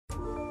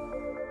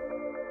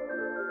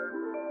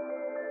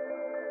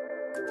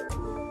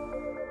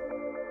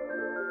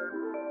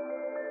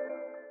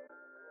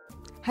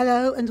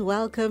Hello and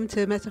welcome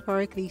to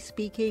Metaphorically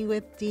Speaking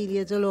with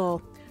Delia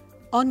Delore.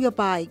 On your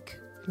bike.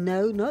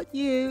 No, not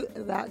you.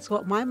 That's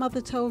what my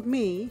mother told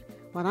me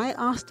when I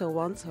asked her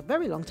once, a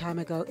very long time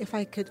ago, if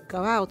I could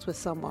go out with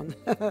someone.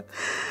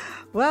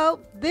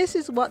 Well, this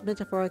is what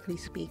Metaphorically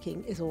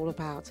Speaking is all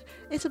about.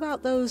 It's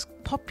about those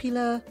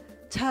popular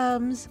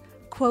terms,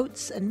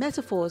 quotes and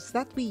metaphors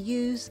that we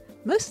use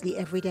mostly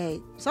every day.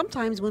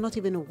 Sometimes we're not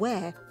even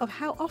aware of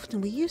how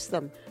often we use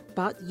them,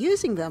 but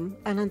using them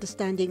and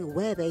understanding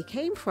where they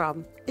came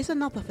from is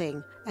another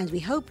thing. And we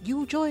hope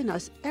you'll join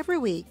us every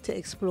week to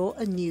explore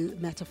a new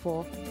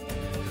metaphor.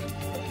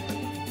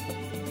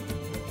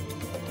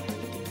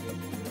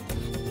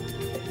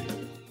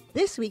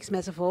 This week's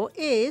metaphor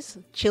is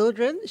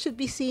children should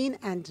be seen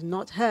and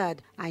not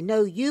heard. I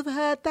know you've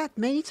heard that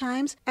many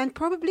times, and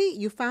probably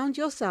you found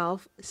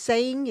yourself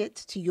saying it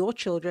to your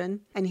children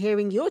and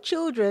hearing your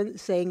children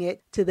saying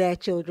it to their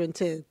children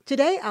too.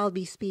 Today I'll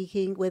be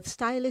speaking with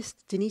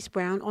stylist Denise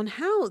Brown on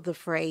how the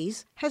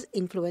phrase has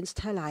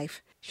influenced her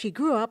life. She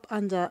grew up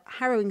under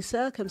harrowing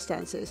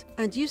circumstances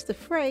and used the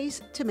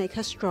phrase to make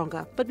her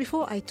stronger. But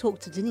before I talk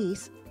to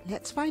Denise,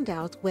 let's find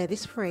out where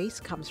this phrase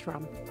comes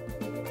from.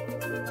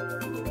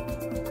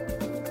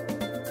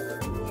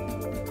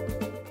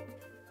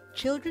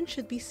 Children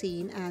should be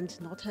seen and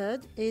not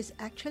heard is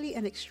actually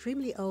an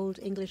extremely old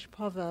English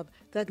proverb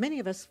that many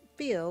of us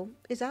feel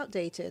is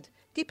outdated.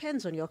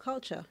 Depends on your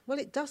culture. Well,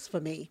 it does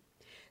for me.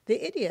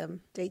 The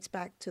idiom dates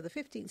back to the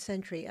 15th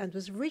century and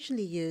was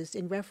originally used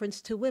in reference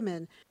to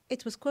women.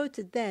 It was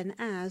quoted then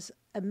as,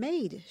 "A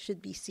maid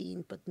should be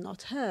seen but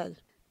not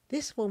heard."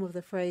 This form of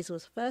the phrase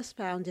was first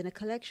found in a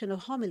collection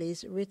of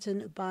homilies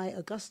written by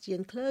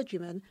Augustinian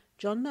clergyman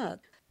John Merck.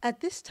 At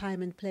this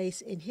time and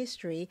place in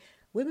history,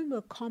 women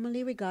were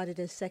commonly regarded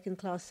as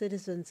second-class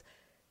citizens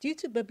due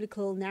to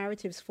biblical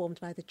narratives formed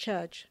by the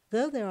church.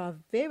 Though there are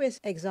various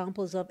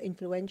examples of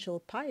influential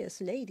pious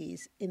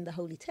ladies in the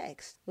holy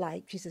text,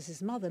 like Jesus'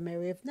 mother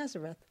Mary of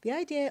Nazareth, the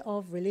idea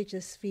of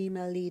religious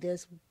female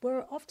leaders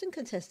were often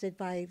contested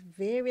by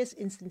various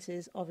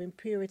instances of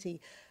impurity,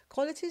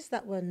 qualities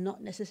that were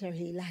not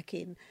necessarily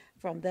lacking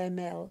from their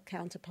male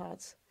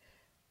counterparts.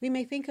 We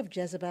may think of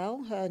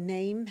Jezebel, her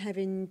name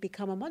having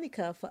become a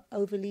moniker for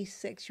overly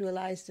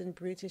sexualized and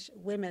brutish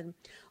women,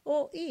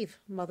 or Eve,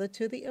 mother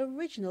to the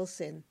original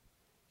sin.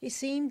 It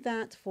seemed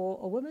that for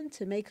a woman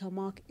to make her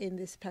mark in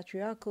this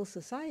patriarchal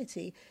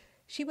society,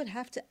 she would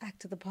have to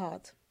act the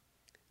part.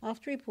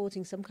 After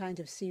reporting some kind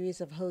of series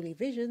of holy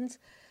visions,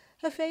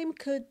 her fame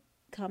could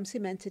come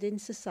cemented in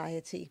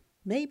society.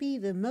 Maybe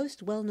the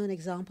most well-known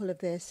example of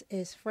this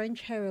is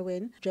French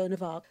heroine Joan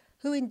of Arc,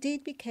 who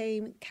indeed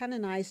became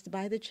canonized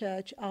by the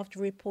church after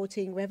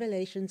reporting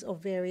revelations of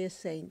various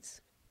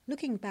saints.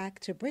 Looking back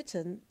to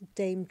Britain,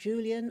 Dame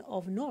Julian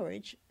of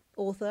Norwich,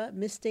 author,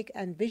 mystic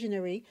and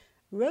visionary,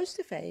 rose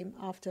to fame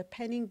after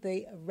penning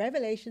the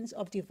Revelations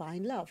of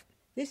Divine Love.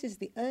 This is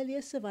the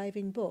earliest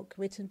surviving book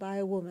written by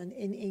a woman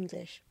in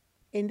English.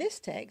 In this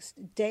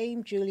text,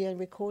 Dame Julian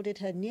recorded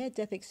her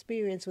near-death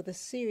experience with a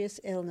serious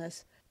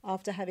illness.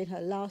 After having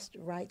her last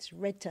rites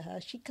read to her,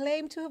 she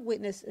claimed to have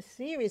witnessed a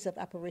series of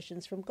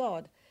apparitions from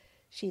God.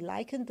 She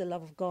likened the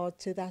love of God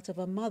to that of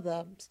a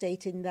mother,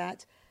 stating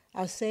that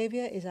our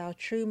Saviour is our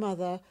true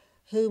mother,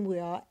 whom we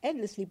are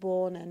endlessly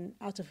born and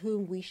out of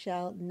whom we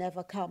shall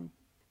never come.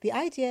 The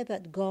idea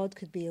that God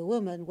could be a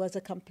woman was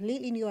a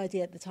completely new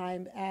idea at the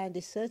time and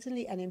is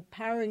certainly an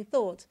empowering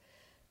thought,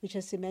 which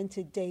has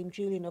cemented Dame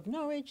Julian of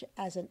Norwich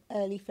as an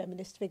early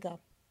feminist figure.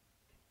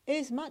 It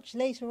is much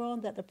later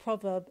on that the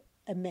proverb,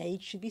 "A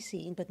maid should be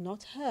seen but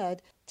not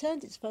heard,"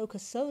 turned its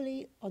focus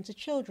solely onto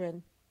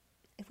children.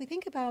 If we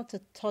think about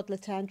a toddler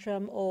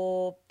tantrum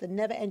or the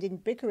never-ending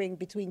bickering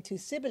between two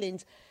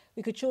siblings,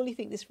 we could surely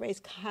think this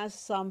phrase has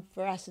some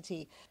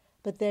veracity.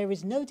 But there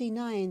is no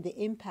denying the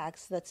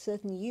impacts that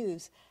certain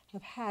youths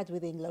have had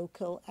within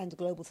local and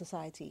global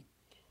society.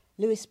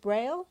 Louis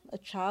Braille, a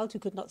child who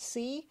could not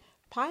see,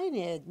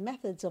 pioneered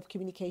methods of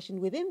communication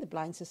within the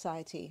blind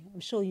society. I'm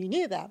sure you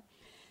knew that.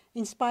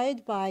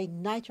 Inspired by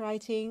night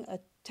writing, a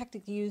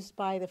tactic used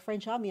by the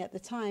French army at the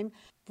time,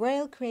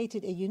 Braille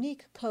created a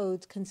unique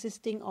code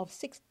consisting of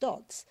 6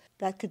 dots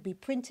that could be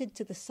printed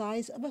to the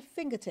size of a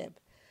fingertip.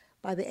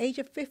 By the age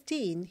of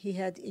 15, he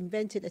had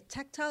invented a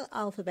tactile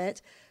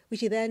alphabet, which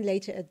he then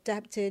later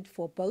adapted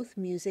for both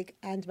music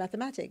and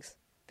mathematics.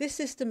 This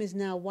system is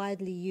now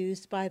widely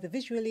used by the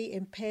visually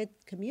impaired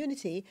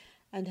community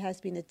and has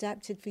been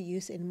adapted for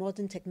use in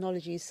modern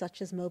technologies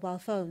such as mobile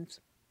phones.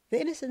 The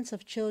innocence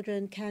of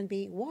children can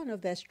be one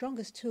of their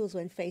strongest tools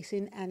when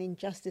facing an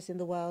injustice in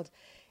the world.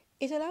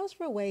 It allows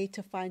for a way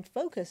to find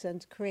focus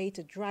and create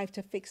a drive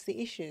to fix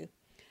the issue.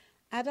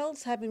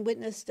 Adults, having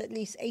witnessed at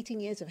least 18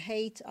 years of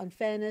hate,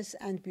 unfairness,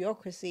 and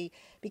bureaucracy,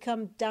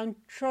 become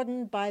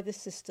downtrodden by the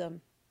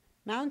system.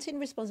 Mounting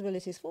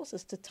responsibilities force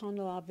us to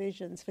tunnel our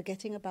visions,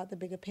 forgetting about the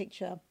bigger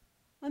picture.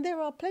 And there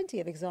are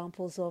plenty of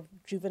examples of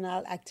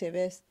juvenile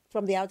activists,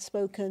 from the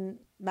outspoken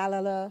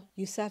Malala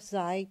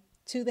Yousafzai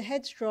to the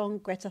headstrong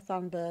Greta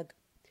Thunberg.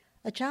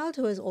 A child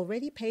who has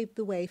already paved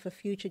the way for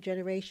future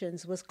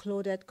generations was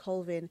Claudette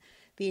Colvin,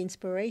 the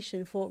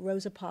inspiration for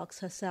Rosa Parks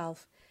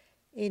herself.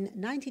 In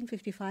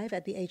 1955,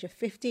 at the age of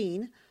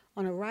 15,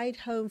 on a ride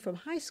home from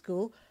high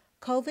school,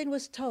 Colvin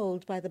was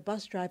told by the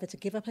bus driver to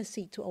give up her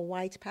seat to a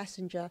white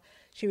passenger.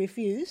 She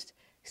refused,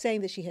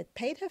 saying that she had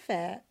paid her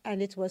fare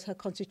and it was her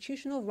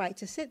constitutional right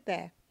to sit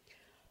there.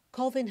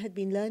 Colvin had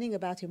been learning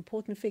about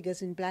important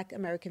figures in Black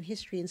American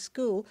history in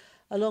school,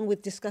 along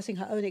with discussing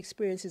her own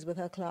experiences with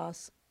her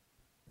class.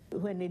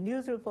 When the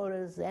news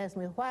reporters asked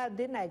me why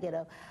didn't I get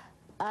up,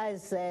 I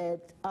said,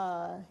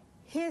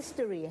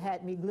 history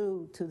had me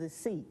glued to the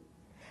seat.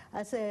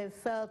 I said it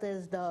felt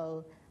as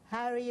though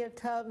Harriet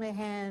Tubman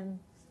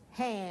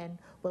hand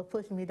was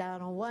pushing me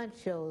down on one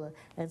shoulder,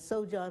 and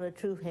Sojourner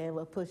Truth hand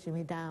was pushing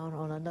me down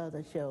on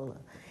another shoulder.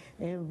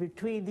 And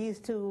between these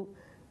two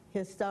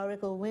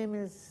historical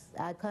women's,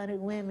 iconic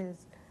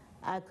women's,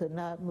 I could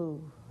not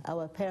move. I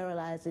was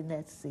paralyzed in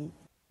that seat.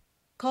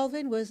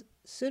 Colvin was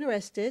soon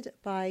arrested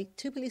by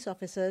 2 police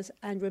officers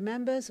and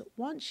remembers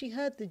once she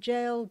heard the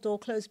jail door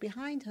close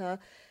behind her,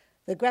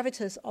 the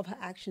gravitas of her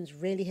actions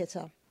really hit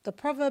her. The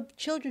proverb,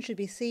 children should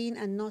be seen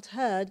and not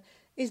heard,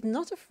 is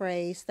not a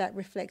phrase that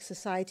reflects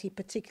society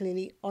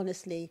particularly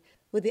honestly.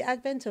 With the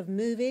advent of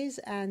movies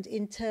and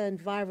in turn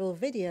viral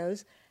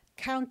videos,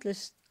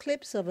 countless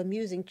clips of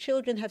amusing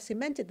children have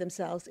cemented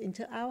themselves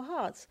into our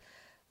hearts.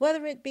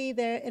 Whether it be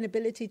their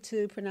inability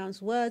to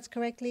pronounce words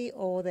correctly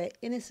or their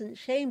innocent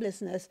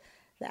shamelessness,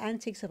 the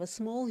antics of a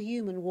small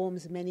human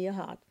warms many a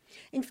heart.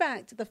 In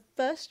fact, the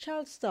first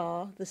child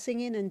star, the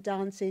singing and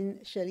dancing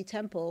Shirley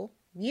Temple,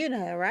 you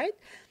know her, right?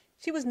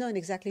 She was known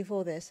exactly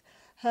for this.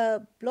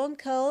 Her blonde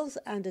curls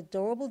and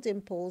adorable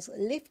dimples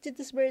lifted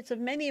the spirits of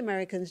many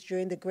Americans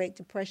during the Great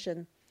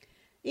Depression.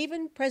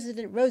 Even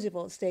President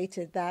Roosevelt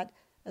stated that,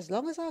 as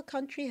long as our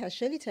country has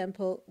Shirley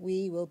Temple,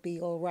 we will be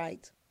all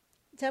right.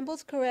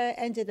 Temple's career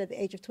ended at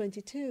the age of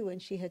 22 when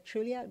she had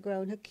truly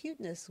outgrown her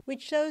cuteness,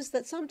 which shows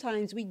that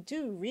sometimes we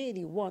do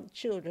really want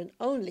children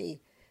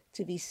only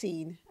to be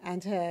seen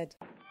and heard.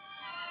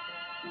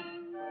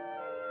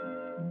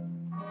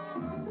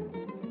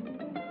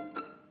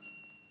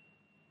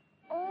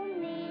 Oh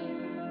me,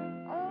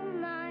 oh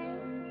my,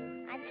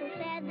 I'm so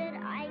sad that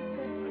I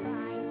could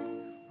cry,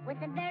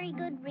 with a very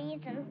good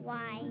reason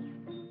why.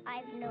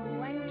 I've no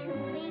one to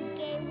be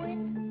gay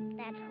with,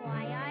 that's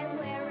why I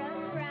wear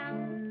a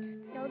frown.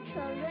 No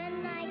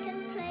children I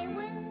can play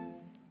with,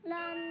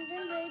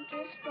 London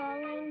Bridge is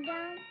falling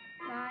down,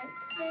 my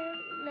fair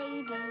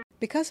lady.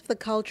 Because of the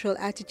cultural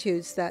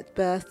attitudes that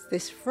birthed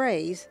this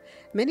phrase,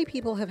 many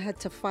people have had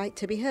to fight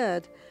to be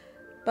heard.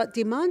 But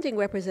demanding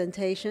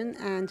representation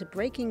and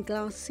breaking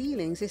glass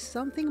ceilings is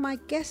something my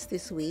guest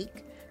this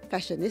week,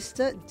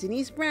 fashionista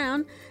Denise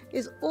Brown,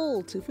 is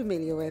all too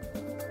familiar with.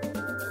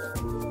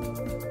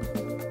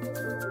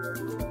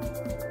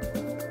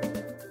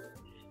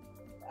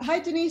 Hi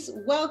Denise,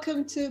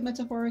 welcome to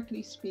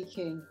Metaphorically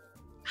Speaking.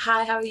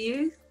 Hi, how are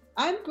you?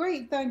 I'm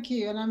great, thank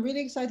you. And I'm really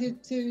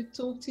excited to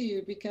talk to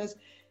you because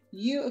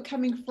you are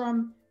coming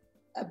from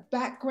a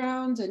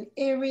background and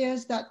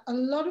areas that a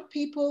lot of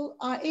people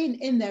are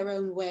in their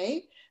own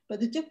way. But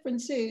the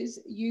difference is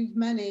you've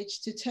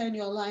managed to turn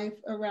your life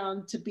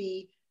around to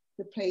be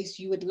the place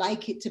you would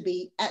like it to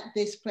be at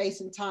this place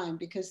and time,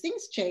 because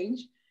things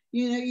change.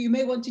 You know, you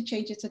may want to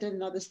change it at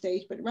another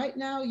stage, but right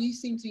now you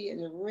seem to be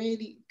in a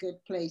really good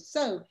place.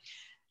 So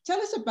tell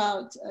us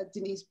about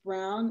Denise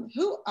Brown.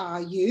 Who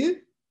are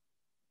you?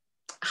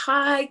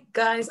 Hi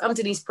guys, I'm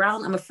Denise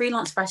Brown. I'm a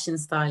freelance fashion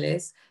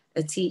stylist,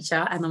 a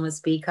teacher, and I'm a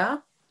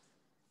speaker.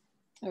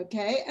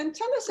 Okay, and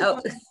tell us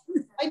about,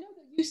 I know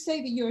that you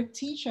say that you're a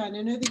teacher and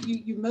I know that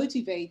you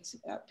motivate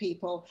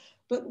people,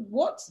 but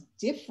what's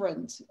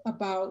different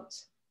about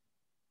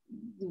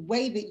the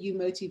way that you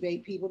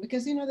motivate people?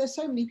 Because, you know, there's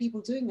so many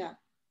people doing that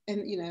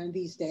and, you know, in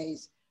these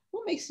days.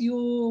 What makes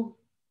your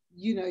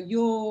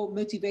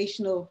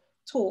motivational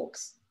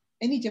talks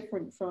any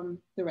different from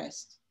the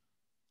rest?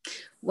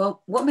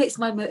 Well, what makes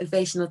my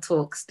motivational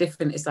talks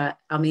different is that,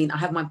 I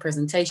have my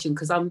presentation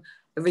because I'm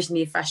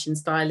originally a fashion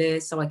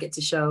stylist, so I get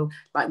to show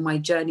like my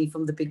journey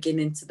from the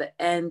beginning to the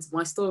end.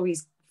 My story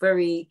is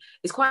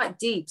it's quite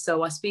deep.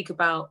 So I speak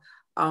about,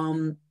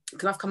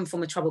 because I've come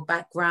from a troubled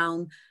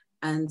background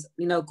and,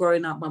 you know,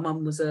 growing up, my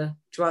mum was a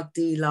drug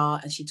dealer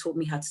and she taught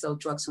me how to sell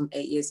drugs from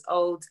 8 years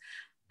old.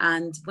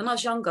 And when I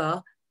was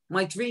younger,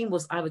 my dream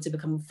was either to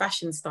become a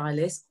fashion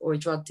stylist or a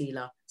drug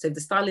dealer. So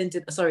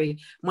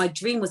my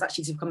dream was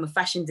actually to become a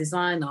fashion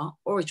designer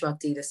or a drug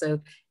dealer.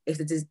 So if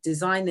the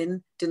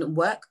designing didn't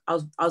work, I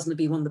was going to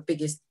be one of the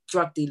biggest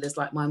drug dealers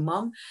like my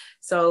mum.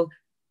 So,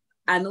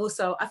 and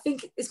also I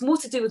think it's more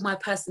to do with my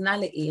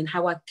personality and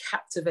how I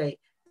captivate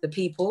the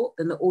people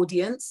and the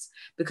audience,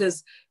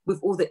 because with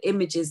all the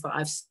images that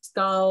I've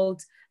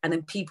styled, and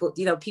then people,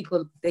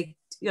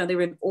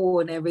 they're in awe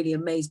and they're really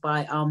amazed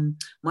by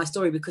my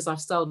story, because I've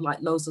styled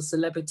like loads of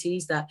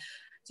celebrities that,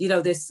 you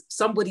know, there's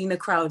somebody in the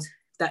crowd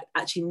that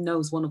actually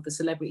knows one of the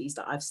celebrities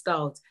that I've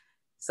styled.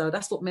 So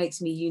that's what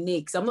makes me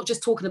unique. So I'm not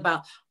just talking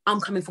about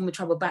I'm coming from a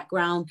travel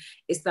background.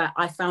 It's that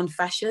I found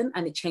fashion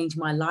and it changed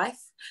my life.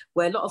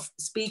 Where a lot of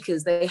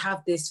speakers, they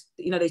have this,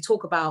 they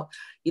talk about,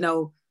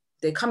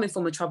 they're coming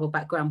from a travel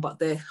background, but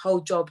their whole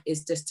job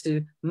is just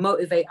to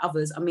motivate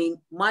others. I mean,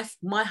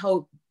 my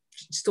whole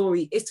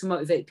story is to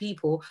motivate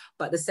people,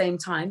 but at the same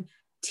time,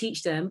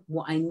 teach them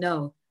what I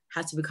know,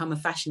 how to become a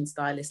fashion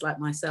stylist like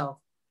myself.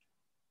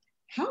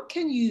 How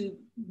can you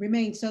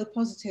remain so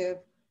positive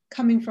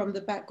coming from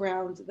the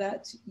background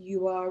that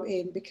you are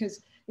in?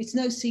 Because it's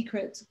no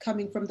secret,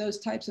 coming from those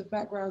types of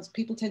backgrounds,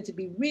 people tend to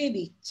be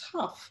really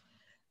tough,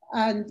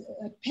 and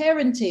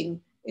parenting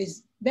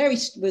was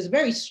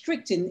very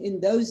strict in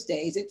those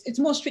days. It's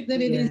more strict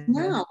than it is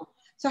now.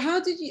 So how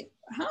do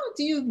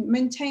you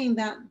maintain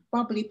that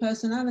bubbly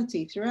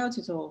personality throughout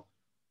it all?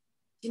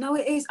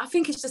 It is. I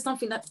think it's just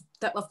something that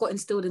I've got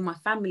instilled in my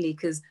family,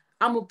 because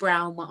I'm a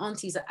Brown, my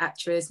auntie's an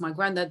actress, my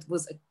granddad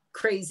was a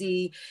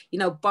crazy,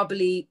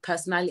 bubbly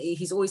personality.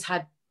 He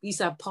used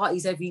to have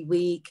parties every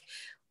week,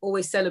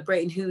 always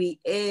celebrating who he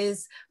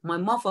is. My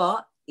mother,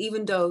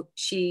 even though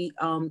she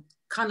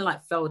kind of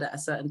like failed at a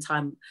certain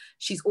time,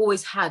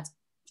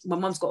 my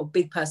mom's got a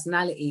big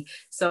personality.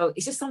 So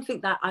it's just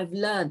something that I've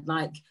learned,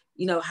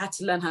 had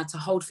to learn how to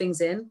hold things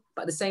in,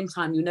 but at the same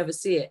time, you never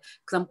see it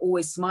because I'm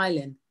always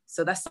smiling.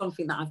 So that's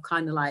something that I've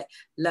kind of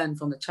learned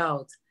from a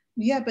child.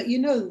 Yeah, but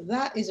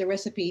that is a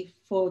recipe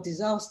for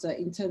disaster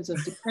in terms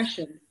of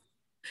depression.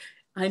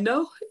 I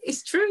know,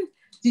 it's true.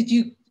 Did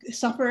you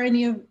suffer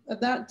any of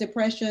that?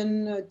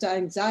 Depression,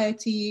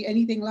 anxiety,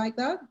 anything like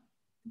that?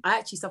 I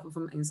actually suffer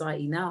from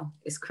anxiety now.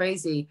 It's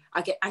crazy.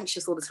 I get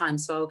anxious all the time.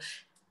 So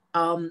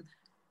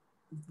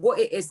what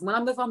it is,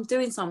 if I'm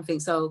doing something,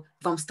 so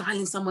if I'm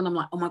styling someone, I'm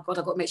like, oh my God,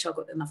 I've got to make sure I've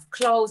got enough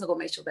clothes. I've got to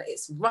make sure that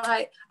it's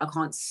right. I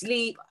can't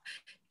sleep.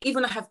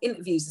 Even when I have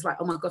interviews, it's like,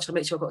 oh my gosh, I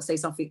make sure I've got to say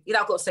something.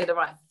 I've got to say the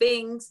right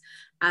things.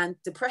 And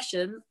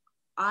depression,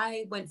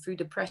 I went through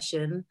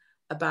depression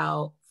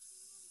about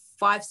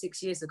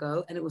 5-6 years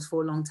ago, and it was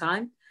for a long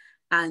time.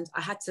 And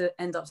I had to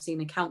end up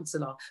seeing a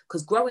counsellor,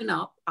 because growing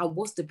up, I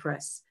was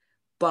depressed,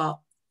 but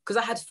because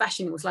I had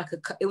fashion, it was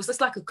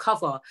just like a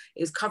cover.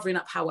 It was covering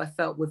up how I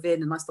felt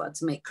within, and I started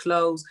to make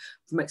clothes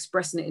from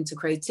expressing it into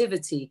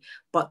creativity.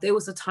 But there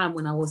was a time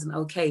when I wasn't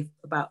okay.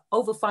 About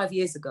over 5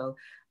 years ago,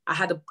 I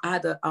had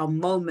a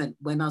moment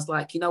when I was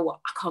like, you know what,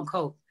 I can't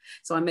cope.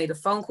 So I made a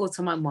phone call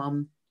to my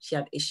mom. She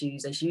had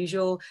issues as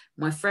usual.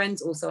 My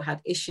friends also had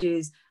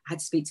issues. I had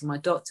to speak to my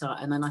doctor,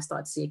 and then I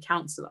started to see a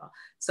counsellor.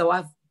 So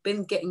I've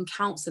been getting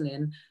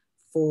counselling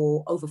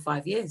for over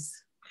 5 years.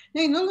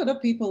 Now, a lot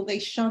of people, they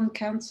shun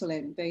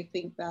counselling. They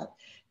think that,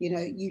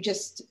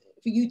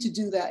 for you to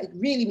do that, it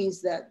really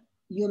means that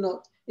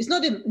it's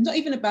not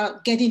even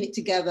about getting it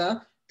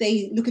together.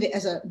 They look at it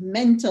as a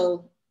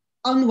mental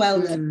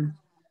unwellness.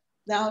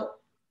 Now,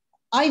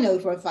 I know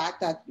for a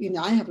fact that,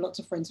 I have lots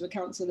of friends who are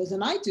counsellors,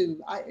 and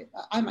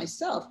I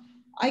myself,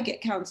 I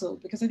get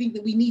counselled because I think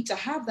that we need to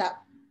have that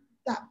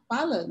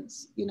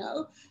balance,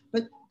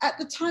 But at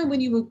the time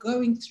when you were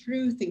going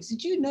through things,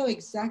 did you know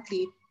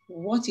exactly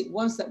what it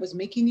was that was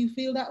making you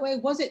feel that way?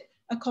 Was it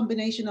a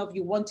combination of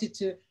you wanted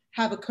to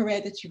have a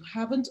career that you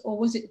haven't, or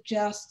was it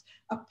just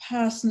a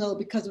personal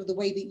because of the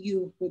way that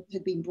you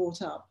had been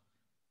brought up?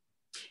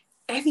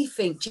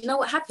 Everything. Do you know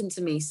what happened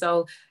to me?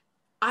 So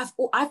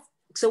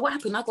so what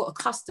happened? I got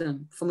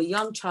accustomed from a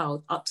young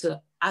child up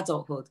to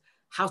adulthood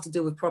how to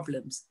deal with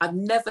problems.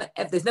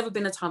 There's never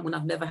been a time when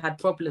I've never had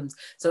problems.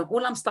 So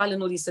all I'm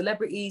styling all these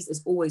celebrities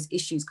is always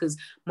issues, because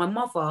my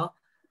mother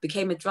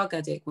became a drug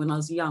addict when I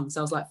was young.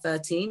 So I was like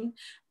 13,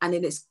 and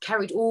then it's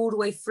carried all the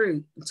way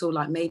through until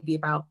maybe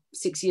about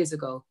 6 years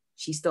ago,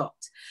 she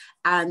stopped.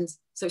 And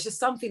so it's just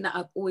something that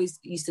I've always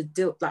used to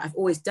do, I've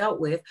always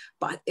dealt with,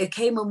 but it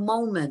came a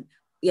moment,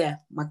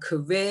 my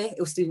career, it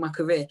was through my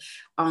career.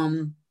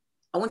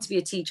 I want to be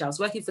a teacher. I was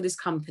working for this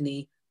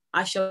company.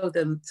 I showed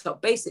them, so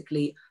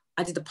basically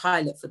I did a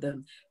pilot for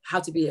them, how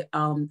to be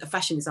a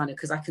fashion designer,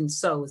 because I can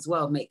sew as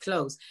well, make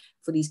clothes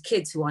for these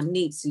kids who are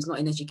NEETs, who's not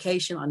in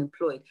education,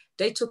 unemployed.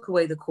 They took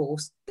away the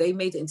course, they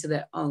made it into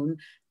their own,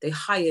 they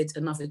hired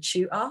another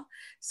tutor.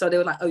 So they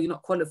were like, oh, you're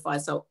not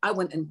qualified. So I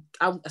went and,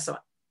 so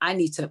I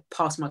need to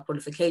pass my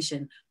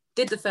qualification.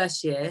 Did the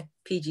first year,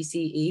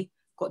 PGCE,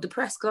 got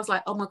depressed because I was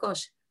like, oh my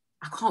gosh,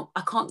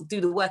 I can't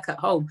do the work at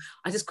home.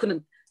 I just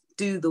couldn't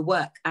do the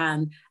work.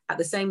 And at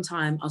the same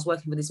time, I was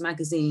working for this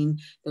magazine.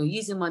 They were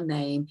using my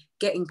name,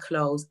 getting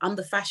clothes. I'm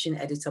the fashion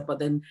editor, but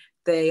then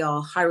they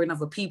are hiring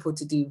other people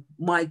to do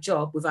my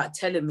job without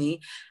telling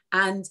me.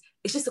 And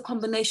it's just a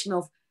combination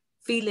of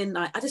feeling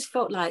like, I just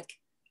felt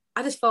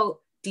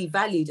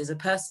devalued as a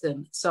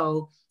person.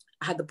 So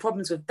I had the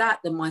problems with that.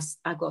 Then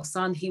I got a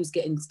son, he was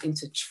getting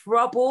into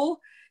trouble,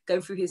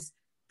 going through his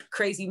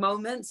crazy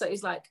moments. So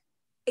it's like,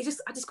 I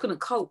just couldn't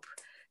cope.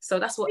 So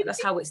that's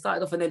how it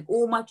started off. And then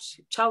all my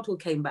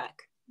childhood came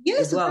back.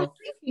 Yes, as well.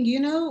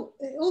 Thinking,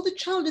 all the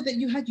childhood that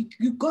you had,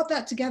 you got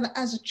that together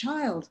as a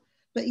child,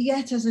 but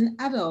yet as an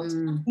adult,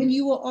 when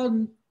you were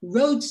on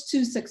roads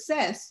to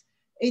success,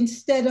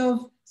 instead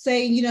of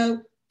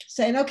saying,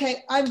 saying,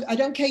 okay, I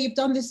don't care, you've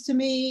done this to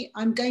me,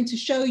 I'm going to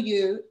show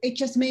you, it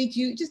just made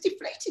you, just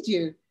deflated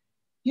you,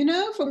 you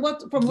know, from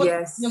what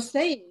Yes. you're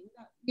saying,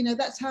 you know,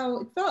 that's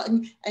how it felt.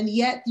 And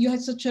yet you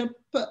had such a,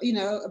 you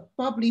know, a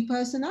bubbly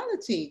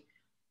personality.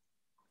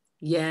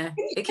 Yeah,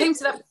 it came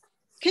to that.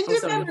 Can you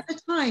remember the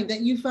time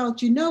that you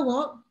felt, you know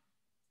what,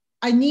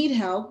 I need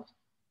help?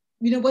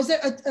 You know, was there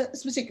a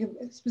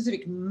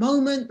specific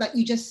moment that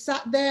you just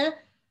sat there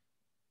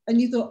and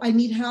you thought, I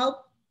need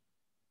help?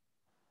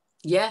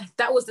 Yeah,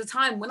 that was the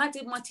time when I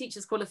did my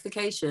teacher's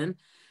qualification,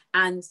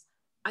 and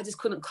I just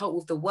couldn't cope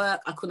with the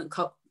work. I couldn't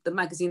cope the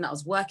magazine that I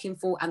was working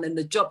for, and then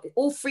the job,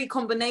 all three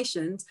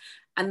combinations,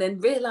 and then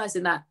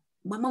realizing that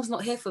my mom's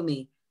not here for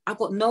me. I've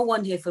got no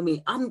one here for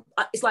me.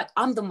 It's like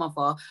I'm the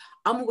mother.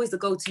 I'm always the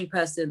go-to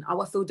person. I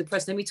feel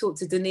depressed. Let me talk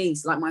to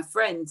Denise, like my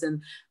friends,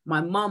 and my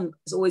mum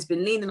has always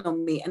been leaning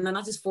on me. And then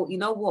I just thought, you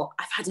know what?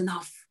 I've had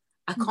enough.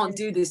 I can't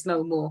do this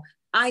no more.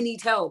 I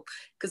need help.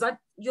 Because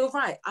you're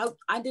right.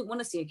 I didn't want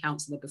to see a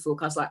counselor before,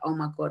 because I was like, oh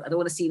my God, I don't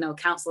want to see no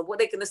counselor.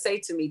 What are they going to say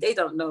to me? They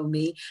don't know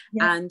me.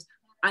 Yeah. And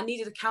I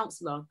needed a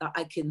counselor that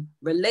I can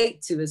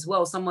relate to as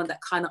well, someone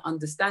that kind of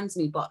understands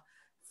me. But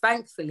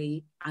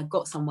thankfully, I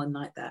got someone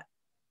like that.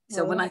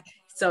 So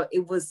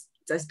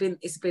it's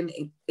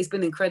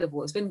been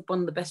incredible. It's been one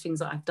of the best things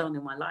that I've done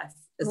in my life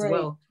as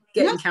well.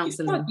 Getting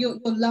counselling. Your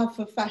love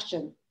for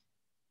fashion.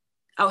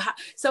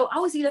 So I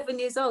was 11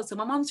 years old. So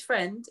my mum's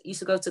friend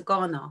used to go to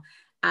Ghana,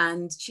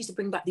 and she used to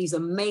bring back these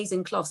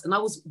amazing cloths. And I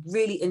was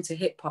really into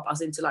hip hop. I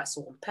was into like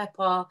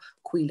Salt-N-Pepa,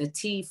 Queen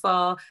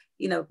Latifah,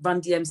 you know,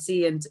 Run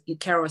DMC and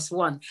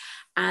KRS-One.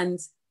 And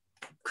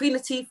Queen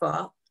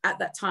Latifah at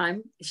that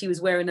time, she was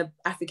wearing the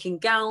African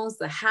gowns,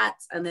 the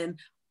hats, and then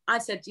I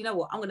said, you know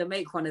what, I'm going to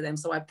make one of them.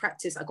 So I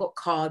practiced. I got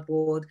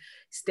cardboard,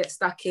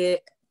 stuck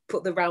it,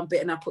 put the round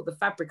bit, and I put the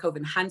fabric over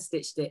and hand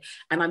stitched it.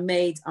 And I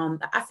made an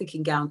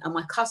African gown. And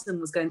my cousin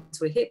was going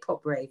to a hip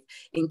hop rave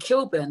in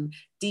Kilburn,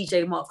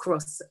 DJ Mark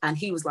Ross. And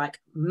he was like,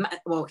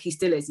 well, he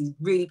still is. He's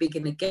really big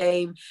in the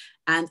game.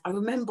 And I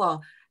remember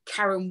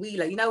Karen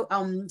Wheeler, you know,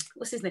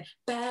 what's his name?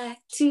 Back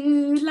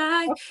to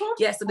Life.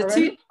 Yes, so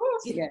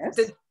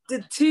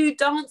the two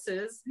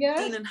dancers,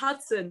 Dean and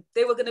Hudson,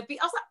 they were going to be,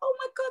 I was like, oh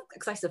my God,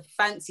 because I used to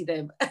fancy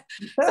them.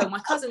 So my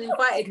cousin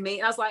invited me,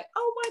 and I was like,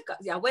 oh my God.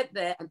 Yeah, I went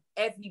there, and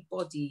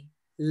everybody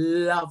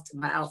loved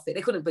my outfit.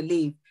 They couldn't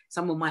believe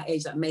someone my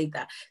age that made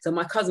that. So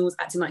my cousin was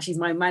acting like she's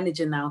my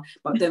manager now.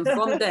 But then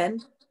from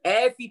then,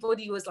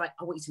 everybody was like,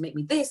 I want you to make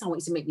me this, I want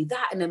you to make me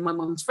that. And then my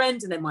mum's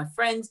friends, and then my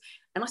friends.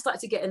 And I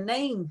started to get a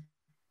name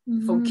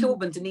from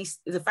Kilburn. Denise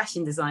is a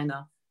fashion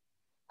designer.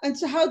 And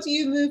so how do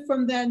you move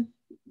from then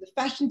the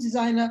fashion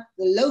designer,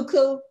 the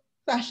local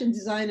fashion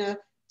designer,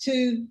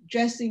 to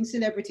dressing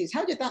celebrities?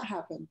 How did that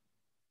happen?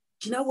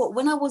 Do you know what?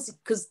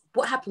 Because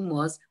what happened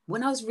was,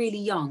 when I was really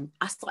young,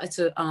 I started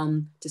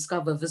to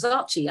discover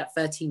Versace at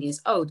 13 years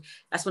old.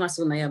 That's when I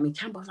saw Naomi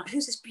Campbell. I was like,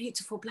 who's this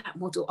beautiful black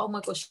model? Oh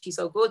my gosh, she's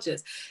so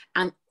gorgeous.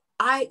 And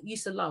I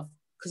used to love,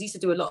 because I used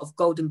to do a lot of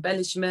gold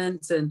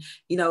embellishments and,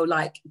 you know,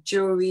 like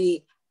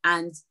jewelry.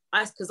 And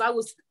I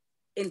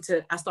started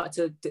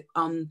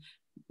to,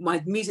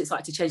 my music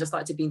started to change. I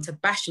started to be into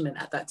bashment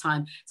at that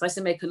time. So I used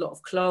to make a lot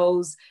of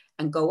clothes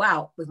and go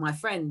out with my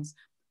friends.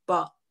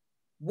 But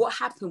what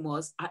happened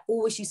was, I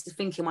always used to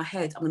think in my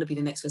head, I'm going to be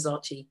the next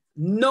Versace.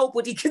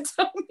 Nobody could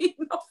tell me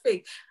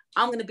nothing.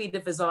 I'm going to be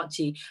the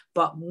Versace.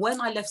 But when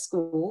I left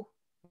school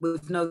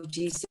with no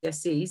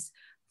GCSEs,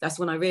 that's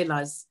when I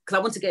realized, because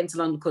I wanted to get into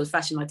London College of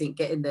Fashion, I didn't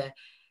get in there.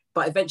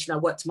 But eventually I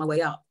worked my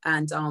way up,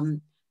 and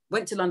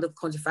went to London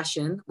College of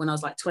Fashion when I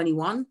was like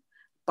 21.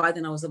 By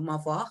then I was a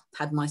mother,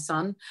 had my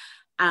son.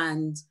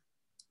 And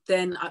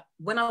then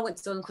when I went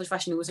to London College of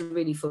Fashion, it wasn't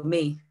really for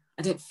me.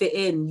 I didn't fit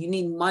in. You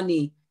need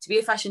money. To be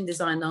a fashion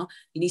designer,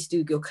 you need to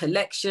do your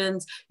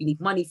collections. You need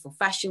money for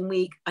Fashion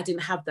Week. I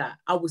didn't have that.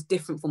 I was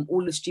different from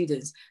all the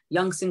students.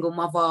 Young single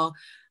mother,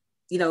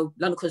 you know,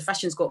 London College of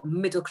Fashion's got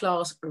middle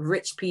class,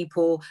 rich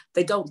people.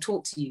 They don't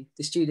talk to you,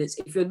 the students.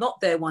 If you're not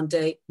there one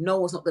day, no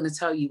one's not going to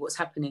tell you what's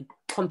happening.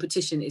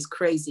 Competition is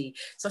crazy.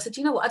 So I said,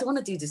 you know what? I don't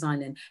want to do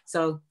designing.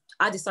 So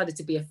I decided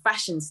to be a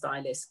fashion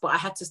stylist, but I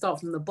had to start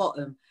from the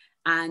bottom.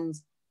 And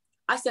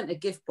I sent a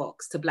gift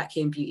box to Black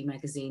Hair and Beauty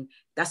magazine.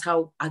 That's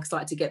how I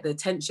started to get the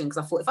attention,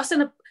 because I thought, if I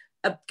send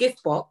a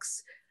gift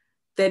box,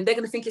 then they're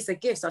going to think it's a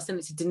gift. So I sent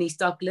it to Denise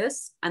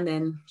Douglas, and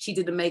then she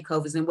did the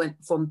makeovers, and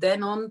went from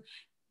then on,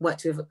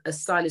 worked with a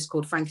stylist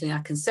called Franklin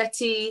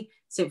Akinsetti,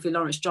 Cynthia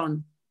Lawrence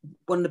John,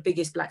 one of the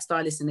biggest Black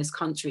stylists in this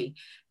country.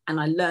 And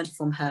I learned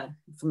from her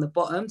from the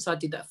bottom. So I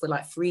did that for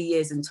like 3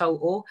 years in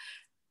total,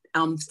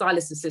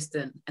 stylist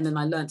assistant. And then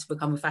I learned to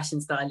become a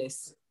fashion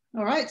stylist.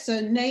 All right, so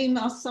name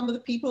us some of the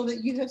people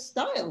that you have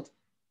styled.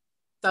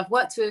 So I've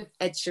worked with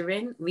Ed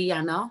Sheeran,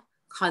 Rihanna,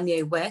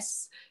 Kanye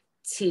West,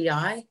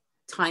 T.I.,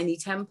 Tiny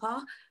Temper,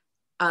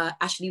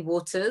 Ashley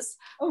Waters.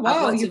 Oh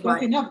wow, you're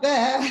popping up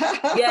there.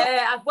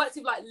 Yeah, I've worked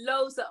with like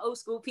loads of old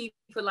school people,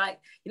 like,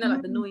 you know,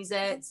 like the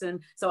Noisettes. And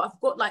so I've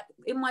got like,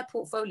 in my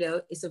portfolio,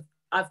 it's a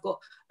I've got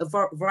a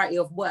variety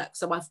of work.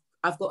 So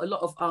I've got a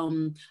lot of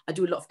I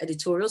do a lot of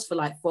editorials for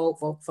like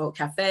Vogue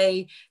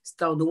Cafe,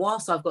 Style Noir.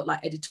 So I've got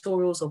like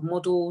editorials of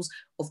models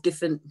of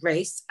different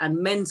race and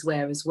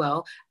menswear as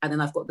well. And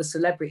then I've got the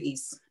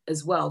celebrities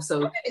as well.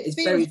 So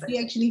it's very to be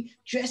actually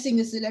dressing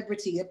a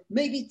celebrity.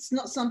 Maybe it's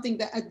not something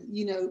that,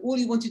 you know, all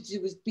you wanted to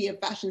do was be a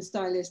fashion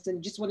stylist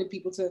and just wanted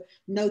people to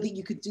know that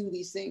you could do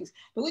these things.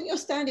 But when you're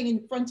standing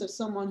in front of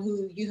someone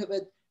who you have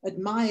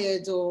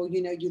admired, or,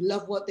 you know, you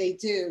love what they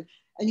do,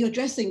 and you're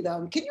dressing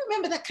them, can you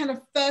remember that kind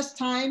of first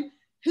time,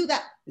 who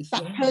that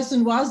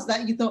person was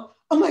that you thought,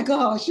 oh my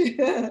gosh?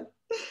 Do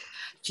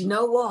you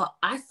know what?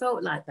 I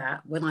felt like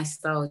that when I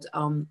styled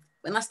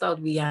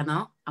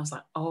Rihanna. I was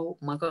like, oh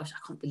my gosh, I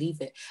can't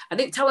believe it. I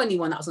didn't tell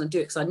anyone that I was going to do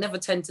it, because I never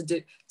tend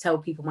to tell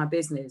people my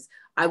business.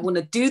 I want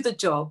to do the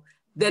job.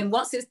 Then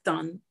once it's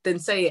done, then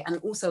say it. And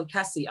also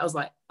Cassie, I was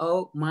like,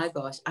 oh my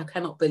gosh, I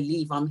cannot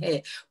believe I'm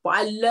here. But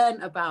I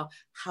learned about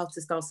how to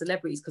style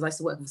celebrities because I used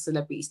to work with a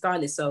celebrity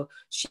stylist. So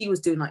she was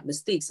doing like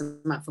Mystique,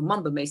 Samantha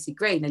Mumba, Macy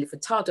Gray, Nelly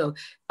Furtado,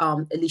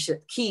 Alicia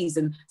Keys.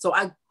 And so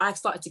I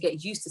started to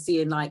get used to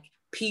seeing like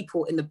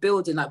people in the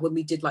building. Like when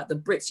we did like the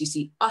Brits, you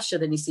see Usher,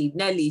 then you see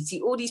Nelly, you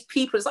see all these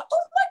people. It's like,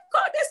 oh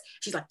my goodness.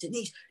 She's like,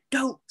 Denise,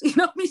 don't, you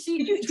know what I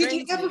mean? Did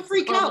you ever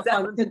freak out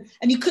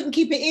and you couldn't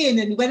keep it in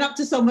and went up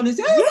to someone and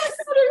said, oh yes,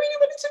 my God, I really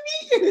wanted to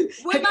meet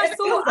you? When I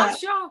saw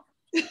Usher,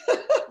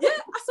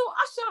 I saw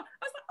Usher.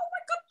 I was like, oh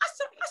my God,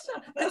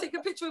 Usher. Can I take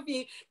a picture of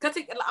you?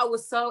 I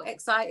was so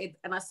excited.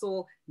 And I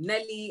saw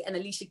Nelly and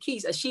Alicia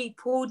Keys, and she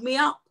pulled me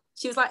up.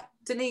 She was like,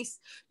 Denise,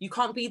 you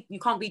can't be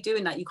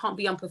doing that. You can't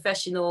be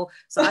unprofessional.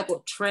 So I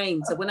got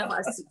trained. So whenever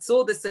I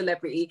saw the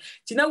celebrity,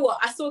 do you know what?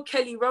 I saw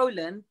Kelly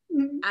Rowland,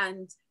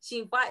 and she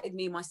invited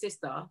me and my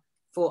sister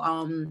for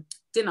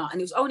dinner. And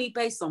it was only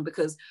based on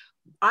because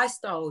I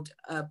styled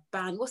a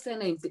band, what's their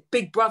name?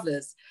 Big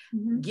Brothers,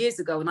 years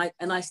ago.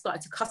 And I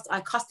started to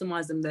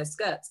customized them their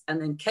skirts.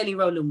 And then Kelly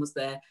Rowland was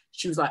there.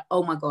 She was like,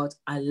 oh my God,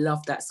 I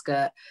love that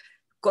skirt.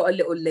 Got a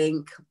little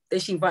link. Then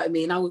she invited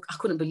me, and I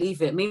couldn't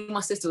believe it. Me and my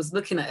sister was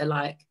looking at her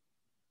like,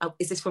 oh,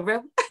 is this for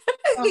real?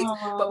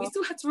 But we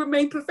still had to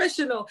remain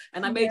professional.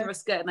 And I made her a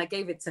skirt and I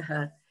gave it to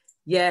her.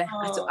 Yeah,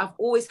 I've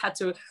always had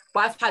to, but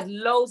I've had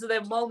loads of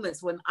them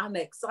moments when I'm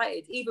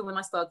excited. Even when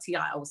I started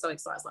T.I., I was so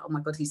excited. I was like, oh my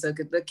God, he's so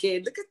good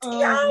looking. Look at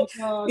T.I.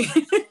 So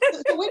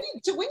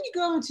when you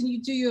go out and you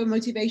do your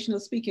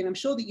motivational speaking, I'm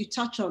sure that you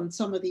touch on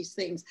some of these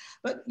things.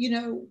 But, you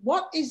know,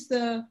 what is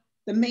the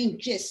main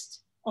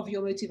gist of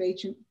your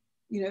motivation?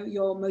 You know,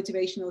 your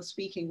motivational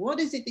speaking. What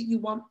is it that you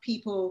want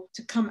people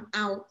to come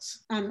out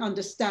and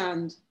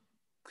understand?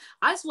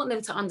 I just want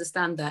them to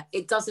understand that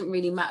it doesn't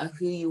really matter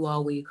who you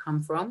are, where you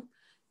come from.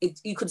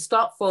 You could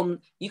start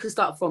from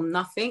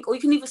nothing, or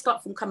you can even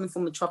start from coming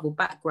from a troubled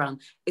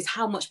background. It's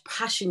how much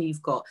passion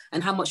you've got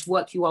and how much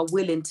work you are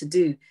willing to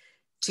do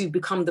to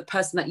become the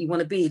person that you want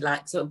to be,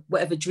 like, so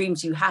whatever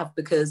dreams you have.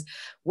 Because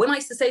when I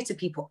used to say to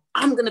people,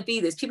 I'm going to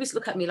be this, people used to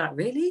look at me like,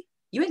 really?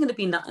 You ain't going to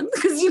be nothing?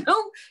 Because, you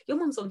know, your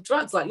mum's on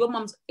drugs. Like, your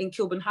mum's in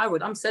Kilburn High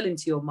Road. I'm selling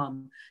to your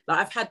mum. Like,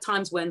 I've had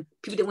times when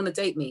people didn't want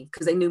to date me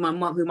because they knew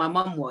who my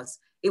mum was.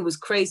 It was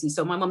crazy.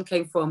 So my mum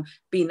came from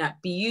being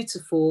that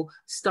beautiful,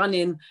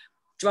 stunning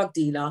drug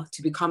dealer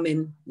to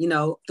becoming, you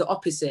know, the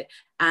opposite.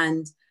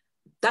 And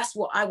that's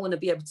what I want to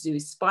be able to do,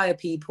 inspire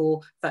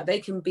people that they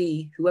can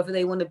be whoever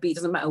they want to be. It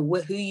doesn't matter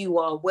who you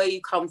are, where you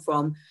come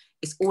from.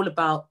 It's all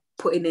about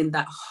putting in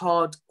that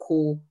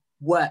hardcore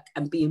work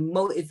and being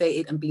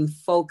motivated and being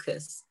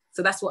focused.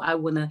 So that's what I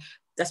want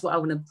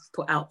to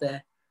put out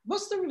there.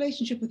 What's the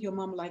relationship with your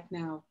mum like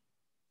now?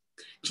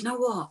 Do you know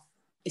what?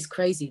 It's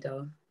crazy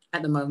though.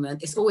 At the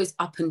moment, it's always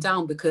up and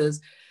down because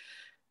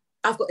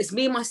it's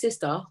me and my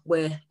sister,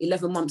 we're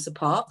 11 months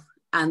apart.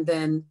 And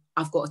then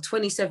I've got a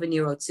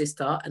 27-year-old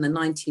sister and a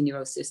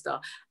 19-year-old sister.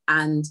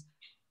 And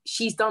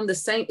she's done the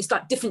same. It's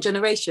like different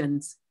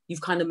generations you've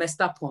kind of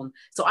messed up on.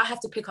 So I have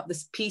to pick up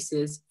the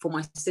pieces for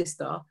my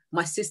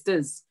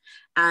sisters.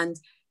 And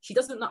she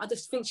doesn't know, I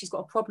just think she's got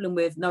a problem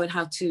with knowing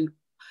how to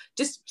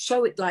just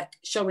show it, like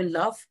showing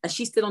love. And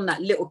she's still on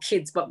that little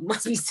kids, but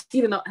must be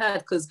seen and not heard.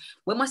 Because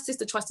when my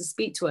sister tries to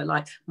speak to her,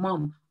 like,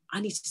 Mum, I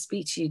need to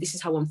speak to you. This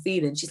is how I'm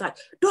feeling. She's like,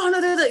 no,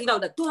 you know,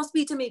 like, don't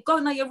speak to me. Go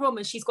in your room.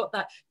 And she's got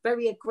that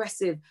very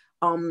aggressive,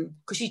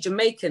 because she's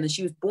Jamaican and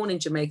she was born in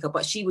Jamaica,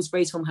 but she was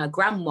raised from her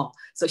grandma.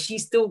 So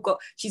she's got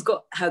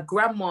her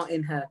grandma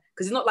in her,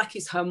 because it's not like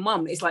it's her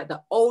mum. It's like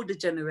the older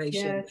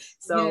generation. Yes,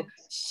 so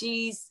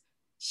yes.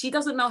 She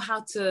doesn't know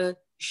how to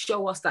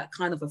show us that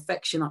kind of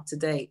affection up to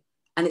date.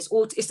 And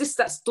it's just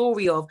that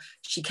story of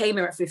she came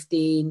here at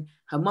 15,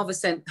 her mother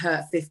sent her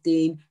at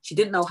 15, she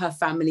didn't know her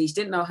family, she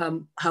didn't know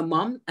her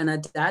mum and her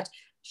dad.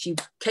 She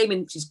came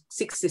in, she's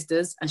 6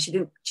 sisters, and she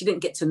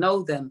didn't get to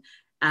know them.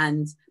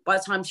 And by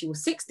the time she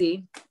was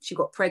 16, she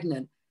got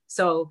pregnant.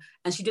 So,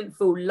 and she didn't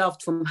feel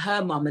loved from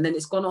her mum. And then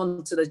it's gone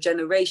on to the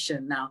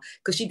generation now,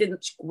 because she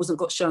wasn't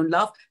got shown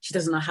love. She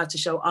doesn't know how to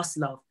show us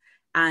love.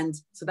 And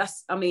so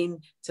that's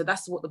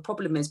what the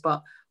problem is.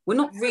 But we're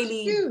not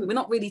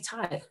really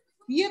tight.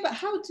 Yeah, but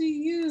how do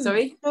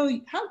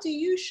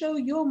you show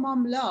your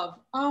mum love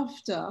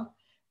after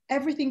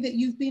everything that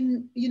you've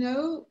been,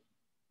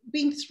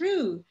 been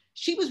through.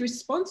 She was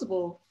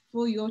responsible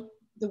for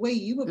the way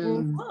you were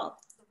brought up.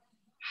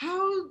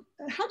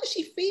 How does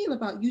she feel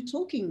about you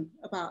talking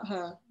about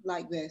her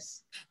like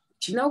this?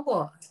 Do you know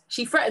what?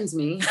 She threatens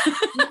me.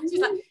 She's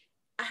like,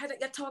 I heard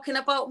that you're talking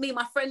about me.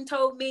 My friend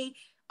told me.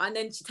 And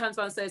then she turns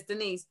around and says,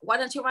 Denise, why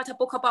don't you write a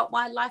book about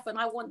my life? And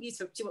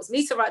she wants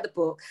me to write the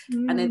book.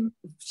 And then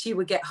she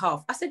would get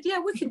half. I said, yeah,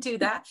 we can do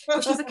that.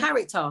 But she's a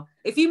character.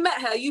 If you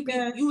met her, you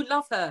would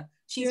love her.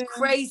 She's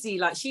crazy.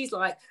 Like, she's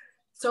like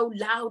so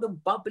loud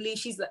and bubbly.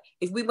 She's like,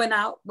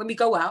 when we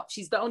go out,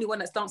 she's the only one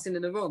that's dancing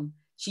in the room.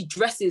 She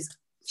dresses.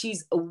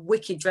 She's a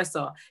wicked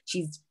dresser.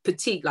 She's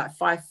petite, like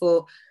 5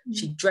 foot.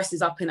 She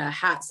dresses up in her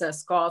hats, her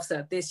scarves,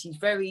 her this. She's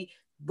very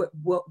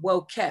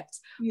well kept.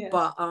 Yeah.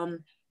 But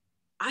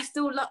I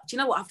still love, do you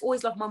know what? I've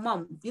always loved my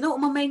mum. You know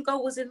what my main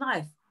goal was in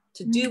life?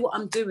 To do what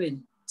I'm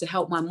doing to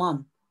help my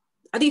mum.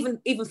 I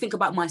didn't even think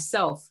about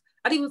myself.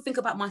 I didn't even think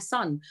about my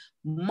son.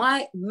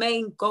 My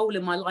main goal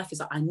in my life is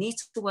that I need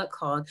to work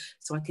hard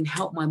so I can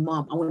help my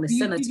mum. I want to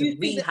send her to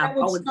rehab.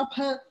 That would stop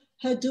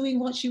her doing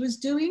what she was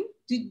doing?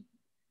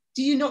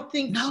 Do you not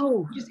think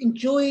she just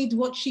enjoyed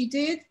what she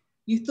did?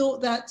 You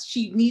thought that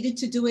she needed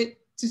to do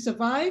it to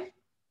survive?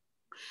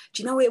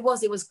 Do you know what it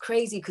was? It was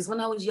crazy because when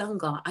I was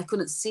younger, I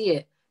couldn't see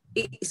it.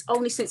 It's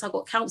only since I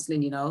got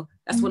counselling,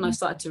 that's when I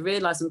started to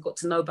realise and got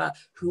to know about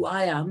who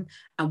I am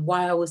and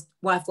why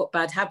I've got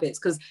bad habits.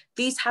 Because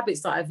these habits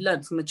that I've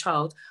learned from a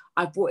child,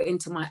 I brought it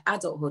into my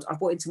adulthood. I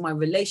brought it into my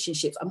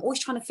relationships. I'm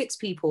always trying to fix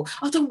people.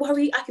 Oh, don't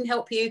worry, I can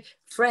help you.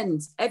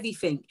 Friends,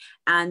 everything.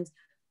 And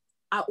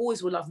I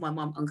always will love my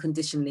mum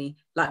unconditionally.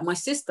 Like my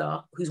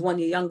sister, who's 1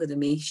 year younger than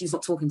me, she's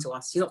not talking to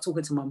us. She's not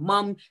talking to my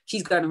mum.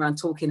 She's going around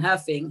talking her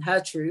thing,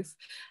 her truth.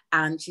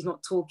 And she's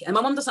not talking. And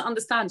my mum doesn't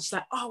understand. She's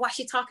like, oh, why is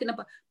she talking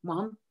about?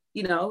 Mum,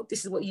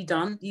 this is what you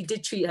done. You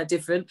did treat her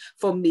different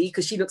from me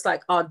because she looks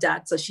like our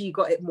dad. So she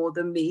got it more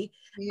than me.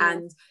 Yeah.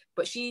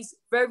 But she's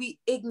very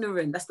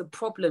ignorant. That's the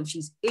problem.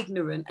 She's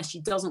ignorant and she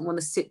doesn't want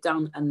to sit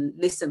down and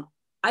listen.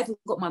 I even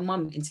got my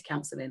mum into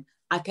counselling.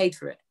 I paid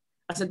for it.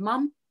 I said,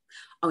 Mum,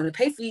 I'm going to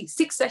pay for you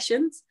 6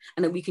 sessions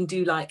and then we can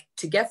do like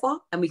together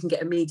and we can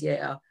get a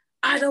mediator.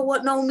 I don't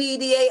want no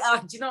mediator.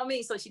 Do you know what I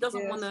mean? So she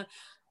doesn't want to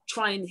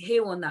try and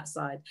heal on that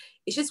side.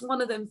 It's just one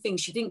of them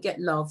things. She didn't get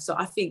love. So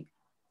I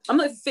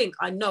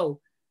know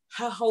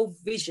her whole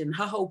vision,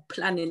 her whole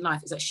plan in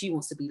life is that she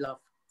wants to be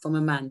loved from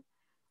a man.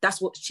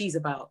 That's what she's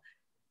about.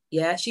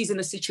 Yeah, she's in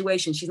a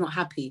situation, she's not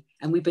happy.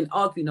 And we've been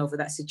arguing over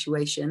that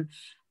situation.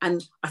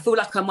 And I feel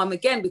like her mum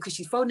again because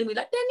she's phoning me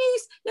like,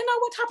 Denise,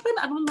 what happened?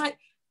 And I'm like,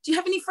 do you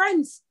have any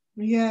friends?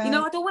 Yeah.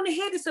 I don't want to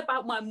hear this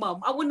about my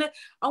mum. I want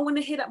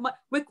to hear that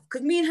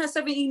because me and her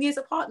 17 years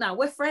apart now.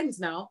 We're friends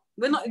now.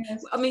 We're not,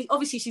 I mean,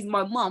 obviously she's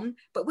my mum,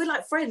 but we're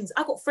like friends.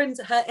 I got friends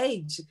at her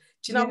age. Do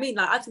you know what I mean?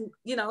 Like I can,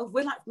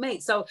 we're like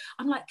mates. So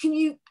I'm like, can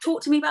you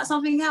talk to me about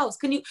something else?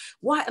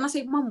 Why? And I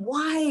say, Mum,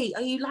 why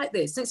are you like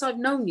this? Since I've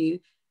known you,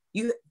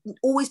 you've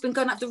always been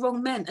going after the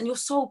wrong men and you're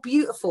so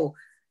beautiful.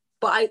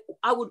 But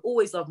I would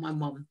always love my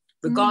mum,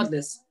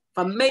 regardless. If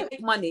I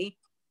make money,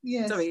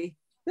 sorry.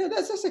 No,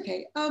 that's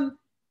okay.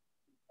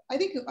 I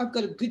think I've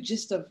got a good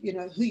gist of,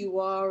 who you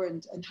are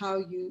and how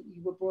you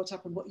were brought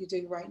up and what you're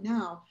doing right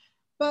now.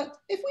 But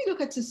if we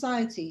look at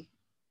society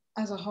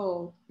as a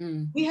whole,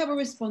 we have a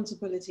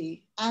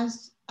responsibility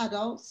as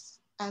adults,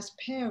 as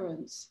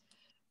parents,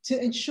 to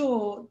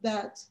ensure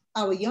that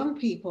our young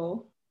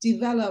people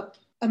develop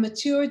a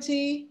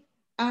maturity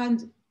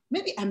and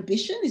maybe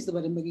ambition is the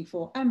word I'm looking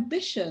for.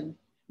 Ambition.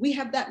 We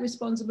have that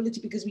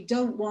responsibility because we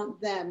don't want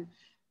them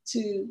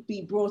to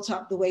be brought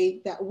up the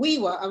way that we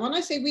were. And when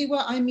I say we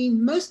were, I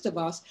mean most of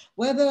us,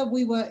 whether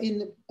we were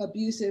in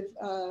abusive,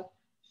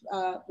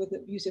 with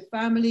abusive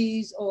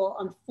families or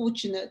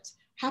unfortunate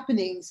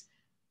happenings,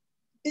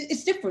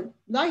 it's different.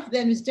 Life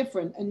then is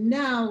different. And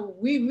now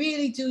we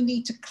really do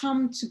need to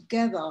come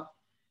together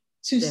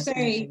to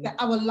say that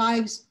our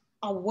lives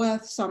are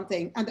worth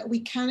something and that we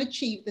can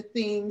achieve the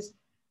things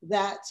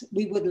that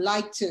we would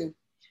like to.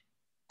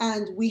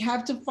 And we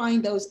have to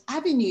find those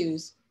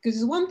avenues. Because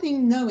it's one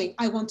thing knowing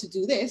I want to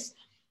do this,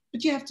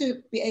 but you have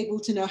to be able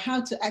to know how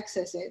to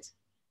access it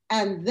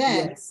and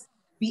then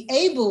be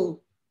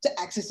able to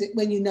access it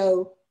when you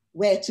know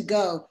where to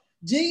go.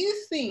 Do you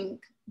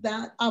think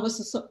that our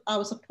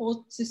support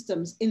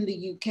systems in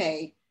the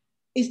UK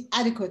is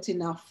adequate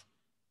enough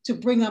to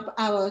bring up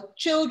our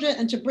children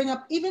and to bring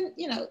up even,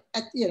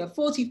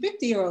 40,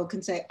 50-year-old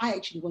can say, I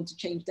actually want to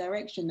change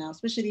direction now,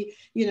 especially,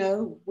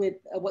 with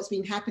what's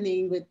been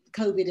happening with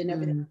COVID and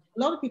everything. A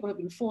lot of people have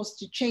been forced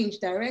to change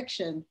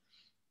direction.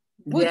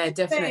 Would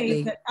you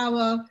say that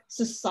our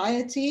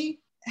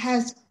society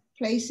has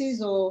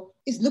places or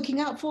is looking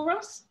out for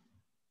us?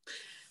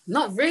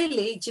 Not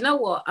really. Do you know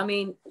what? I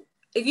mean,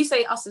 if you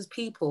say us as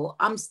people,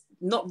 I'm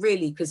not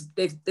really, because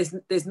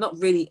there's not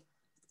really,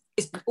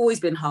 it's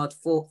always been hard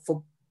for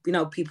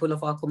people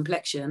of our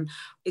complexion.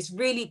 It's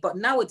really, but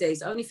nowadays,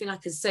 the only thing I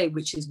can say,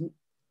 which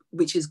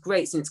is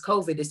great since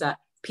COVID, is that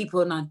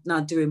people are now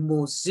doing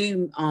more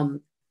Zoom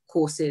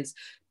courses.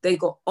 They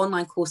got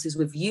online courses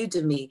with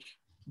Udemy.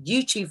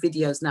 YouTube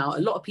videos now. A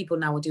lot of people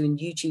now are doing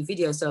YouTube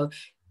videos. So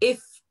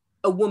if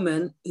a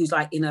woman who's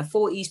like in her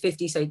 40s,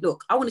 50s say,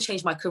 look, I want to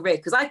change my career,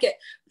 because I get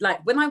like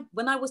when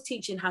I was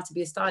teaching how to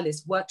be a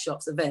stylist,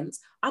 workshops,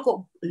 events, I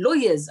got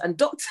lawyers and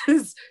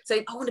doctors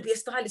saying, I want to be a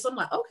stylist. I'm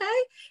like, okay.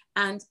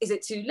 And is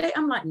it too late?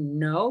 I'm like,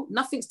 no,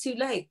 nothing's too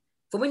late.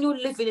 For when you're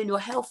living and you're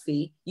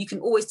healthy, you can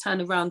always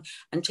turn around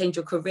and change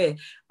your career.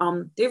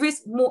 There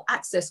is more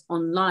access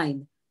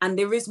online, and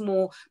there is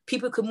more,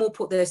 people can more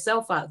put their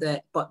self out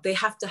there, but they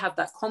have to have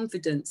that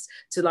confidence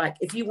to, like,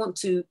 if you want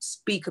to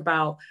speak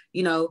about,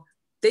 you know,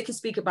 they can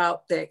speak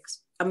about their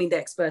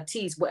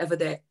expertise, whatever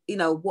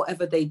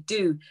whatever they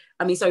do.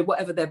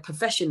 Whatever their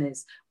profession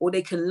is, or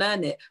they can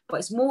learn it.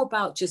 But it's more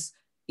about just,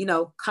 you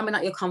know, coming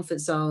out your comfort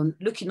zone,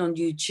 looking on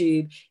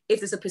YouTube.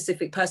 If there's a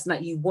specific person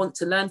that you want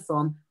to learn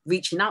from,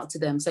 reaching out to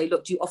them, say,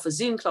 look, do you offer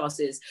Zoom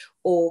classes?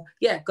 Or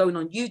going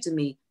on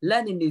Udemy,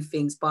 learning new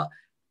things. But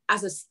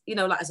as a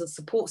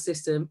support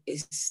system,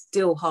 it's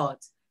still hard.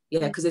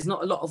 Yeah, because there's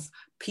not a lot of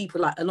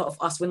people, like a lot of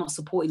us, we're not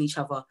supporting each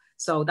other.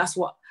 So that's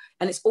what,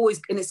 and it's always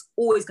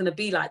going to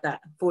be like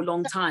that for a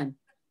long time.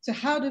 So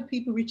how do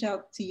people reach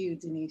out to you,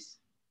 Denise?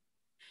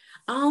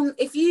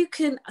 If you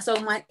can, so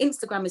my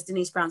Instagram is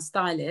Denise Brown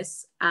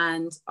Stylist,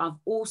 and I've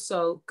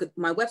also,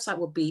 my website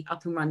will be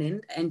up and running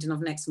ending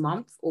of next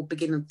month or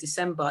beginning of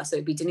December. So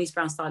it'd be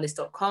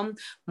denisebrownstylist.com.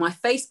 My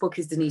Facebook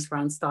is Denise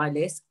Brown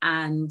Stylist,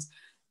 and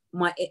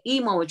my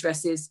email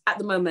address is, at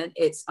the moment,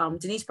 it's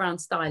Denise Brown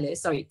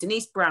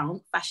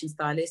Fashion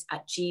Stylist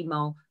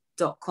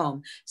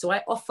 @gmail.com. So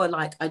I offer,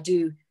 like, I'm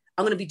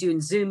going to be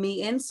doing Zoom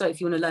meetings. So if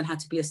you want to learn how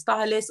to be a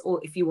stylist, or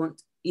if you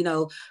want, you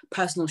know,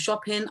 personal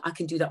shopping, I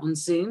can do that on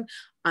Zoom.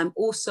 I'm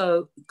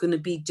also going to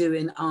be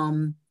doing,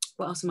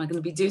 what else am I going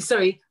to be doing?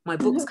 Sorry, my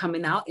book's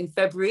coming out in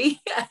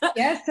February.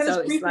 Yes, tell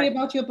us briefly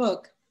about your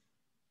book.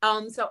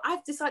 So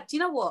I've decided, do you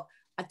know what?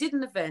 I did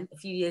an event a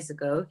few years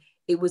ago.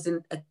 It was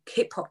in a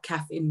hip hop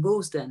cafe in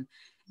Willesden.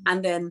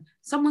 And then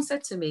someone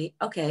said to me,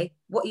 okay,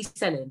 what are you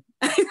selling?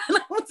 And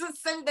I wasn't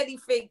selling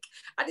anything.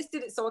 I just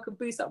did it so I could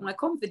boost up my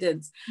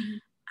confidence. Mm-hmm.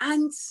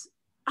 And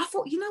I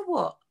thought, you know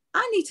what?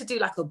 I need to do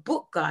like a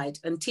book guide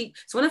and teach.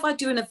 So whenever I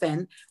do an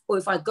event, or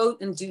if I go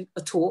and do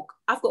a talk,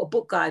 I've got a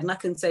book guide, and I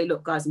can say,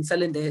 look, guys, I'm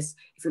selling this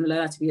if you want to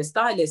learn how to be a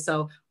stylist.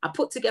 So I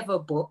put together a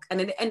book, and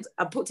in the end,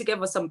 I put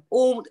together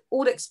all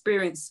the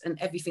experience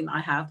and everything I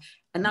have.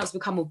 And now it's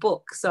become a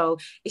book. So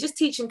it's just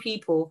teaching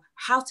people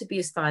how to be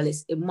a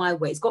stylist in my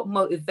way. It's got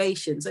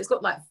motivation. So it's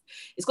got,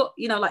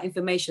 you know, like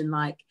information,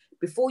 like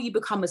before you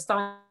become a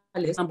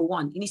stylist, number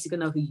one, you need to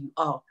know who you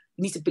are.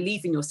 You need to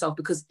believe in yourself,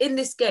 because in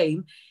this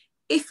game,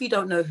 if you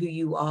don't know who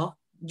you are,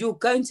 you're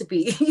going to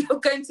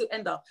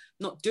end up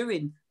not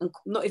doing, and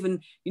not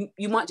even,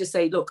 you might just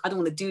say, look, I don't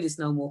want to do this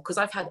no more. Because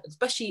I've had,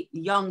 especially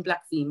young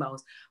Black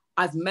females,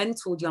 I've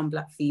mentored young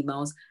Black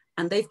females,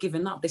 and they've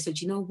given up. They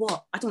said, you know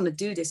what? I don't want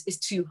to do this. It's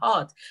too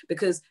hard,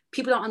 because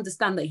people don't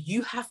understand that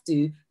you have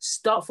to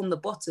start from the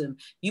bottom.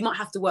 You might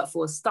have to work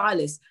for a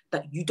stylist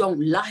that you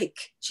don't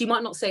like. She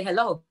might not say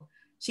hello.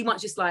 She might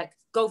just like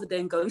go over there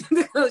and go, do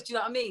you know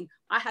what I mean?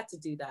 I had to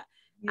do that.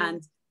 Yeah.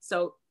 And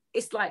so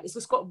it's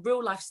just got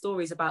real life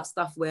stories about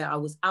stuff where I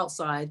was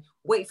outside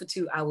waiting for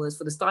 2 hours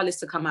for the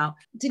stylist to come out.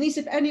 Denise,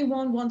 if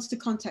anyone wants to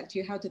contact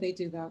you, how do they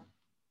do that?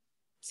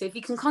 So if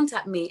you can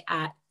contact me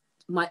at,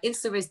 my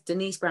Insta is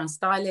Denise Brown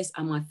Stylist,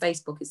 and my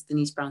Facebook is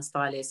Denise Brown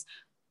Stylist.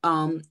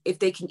 If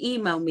they can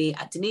email me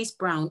at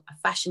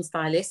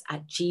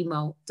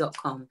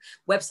denisebrownfashionstylist@gmail.com.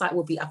 Website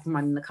will be up and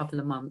running in a couple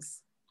of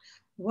months.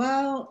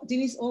 Well,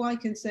 Denise, all I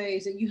can say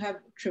is that you have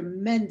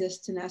tremendous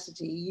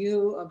tenacity.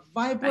 You are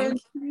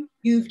vibrant.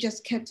 You've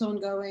just kept on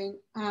going.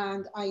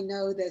 And I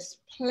know there's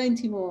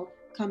plenty more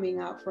coming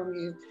out from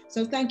you.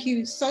 So thank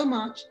you so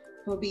much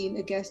for being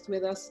a guest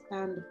with us.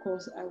 And of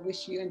course, I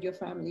wish you and your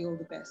family all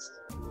the best.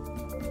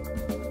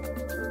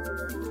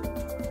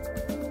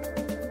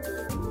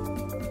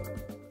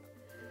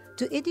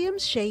 Do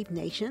idioms shape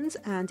nations?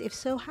 And if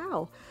so,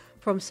 how?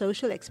 From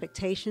social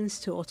expectations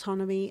to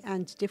autonomy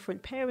and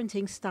different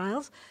parenting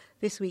styles,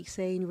 this week's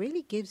saying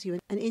really gives you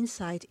an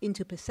insight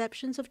into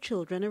perceptions of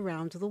children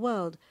around the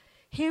world.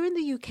 Here in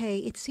the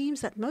UK, it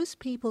seems that most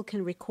people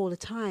can recall a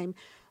time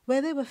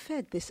where they were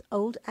fed this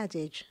old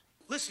adage.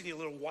 Listen, you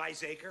little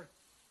wiseacre.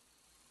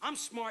 I'm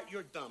smart,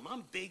 you're dumb.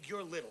 I'm big,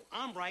 you're little.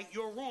 I'm right,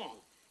 you're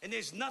wrong. And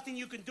there's nothing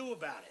you can do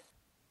about it.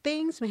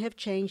 Things may have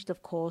changed,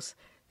 of course.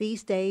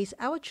 These days,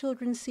 our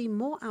children seem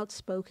more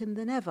outspoken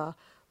than ever,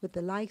 with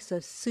the likes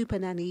of super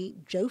nanny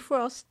Jo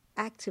Frost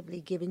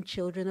actively giving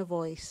children a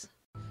voice.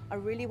 I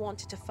really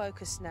wanted to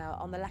focus now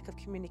on the lack of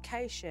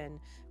communication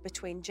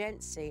between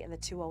Jency and the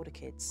two older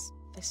kids.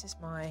 This is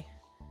my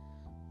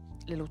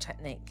little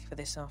technique for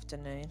this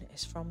afternoon.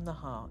 It's from the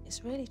heart.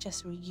 It's really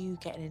just you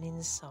getting an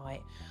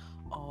insight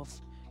of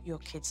your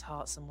kids'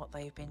 hearts and what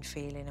they've been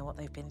feeling and what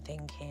they've been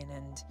thinking,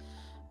 and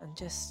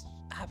just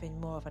having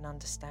more of an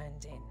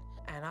understanding.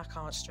 And I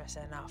can't stress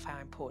enough how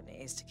important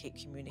it is to keep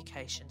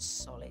communication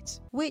solid.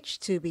 Which,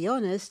 to be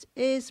honest,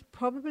 is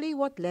probably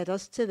what led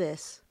us to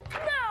this. No,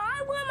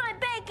 I want my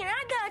bacon.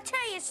 I gotta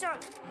tell you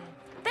something.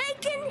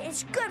 Bacon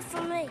is good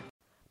for me.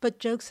 But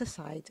jokes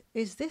aside,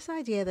 is this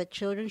idea that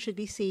children should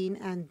be seen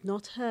and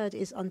not heard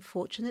is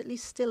unfortunately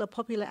still a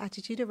popular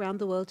attitude around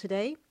the world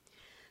today?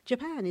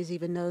 Japan is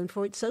even known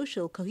for its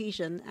social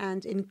cohesion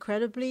and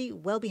incredibly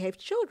well-behaved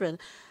children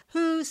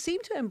who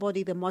seem to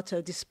embody the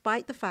motto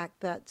despite the fact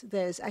that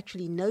there's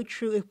actually no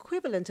true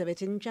equivalent of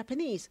it in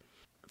Japanese.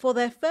 For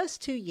their first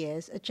 2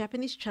 years, a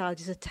Japanese child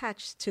is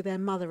attached to their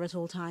mother at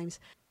all times.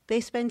 They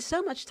spend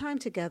so much time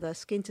together,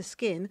 skin to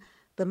skin,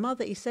 the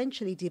mother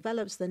essentially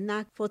develops the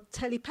knack for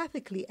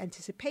telepathically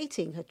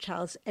anticipating her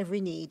child's every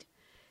need.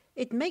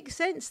 It makes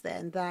sense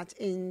then that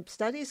in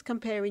studies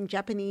comparing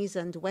Japanese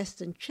and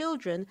Western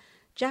children,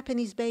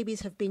 Japanese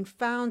babies have been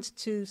found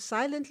to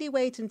silently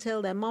wait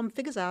until their mom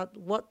figures out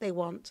what they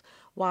want,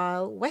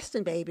 while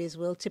Western babies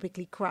will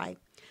typically cry.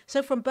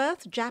 So from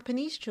birth,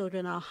 Japanese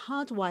children are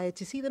hardwired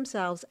to see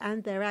themselves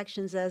and their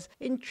actions as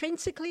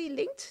intrinsically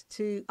linked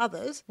to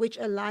others, which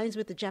aligns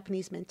with the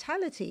Japanese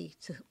mentality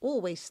to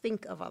always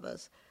think of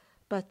others.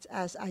 But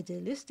as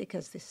idealistic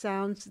as this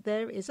sounds,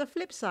 there is a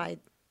flip side.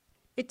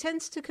 It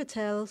tends to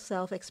curtail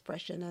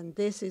self-expression, and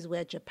this is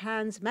where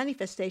Japan's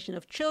manifestation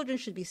of children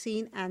should be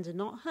seen and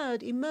not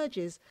heard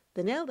emerges.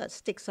 The nail that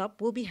sticks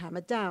up will be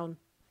hammered down.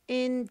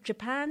 In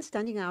Japan,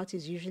 standing out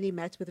is usually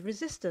met with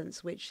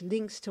resistance, which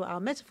links to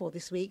our metaphor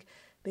this week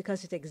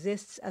because it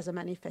exists as a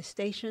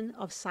manifestation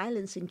of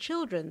silencing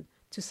children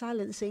to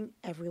silencing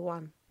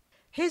everyone.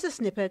 Here's a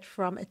snippet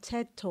from a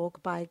TED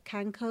talk by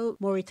Kanko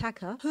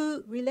Moritaka,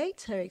 who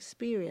relates her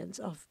experience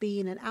of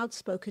being an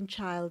outspoken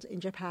child in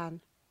Japan.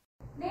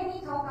 Let me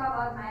talk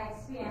about my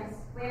experience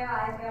where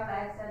I felt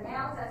like the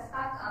nails that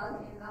stuck out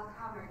in the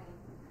harmony.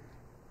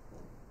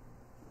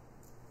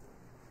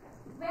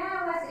 When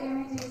I was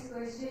elementary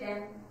school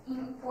student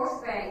in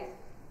 4th grade,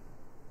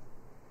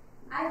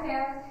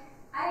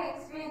 I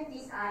experienced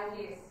these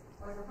ideas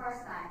for the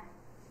first time.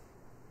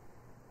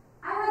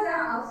 I was an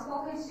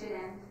outspoken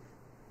student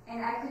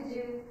and I could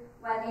do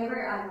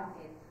whatever I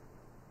wanted.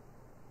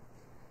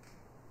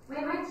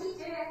 When my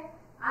teacher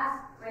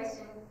asked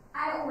questions,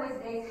 I always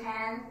raise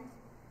hand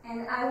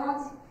and I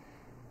want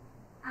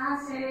to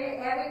answer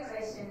every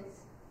question.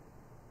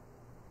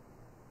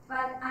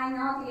 But I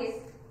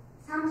noticed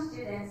some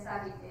students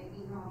started to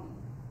ignore me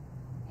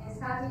and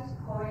started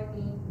calling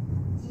me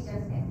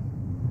teacher's pet.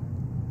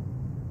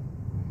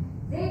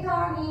 They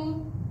told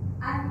me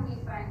I'm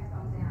different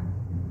from them.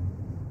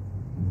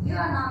 You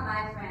are not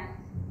my friend,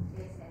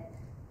 they said.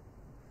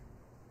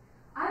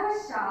 I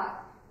was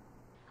shocked.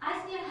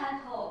 I still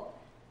had hope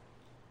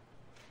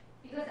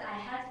because I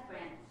had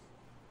friends.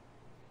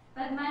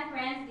 But my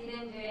friends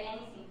didn't do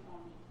anything for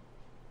me.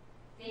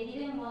 They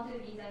didn't want to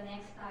be the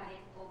next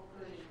target of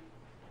bullying.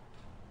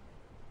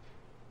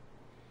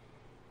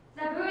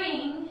 The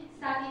bullying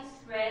started to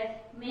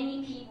spread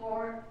many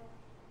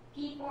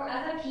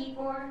other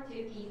people to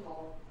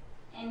people,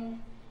 and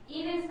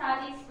even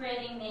started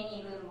spreading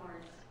many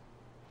rumors.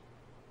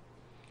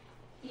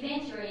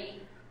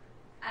 Eventually,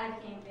 I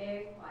became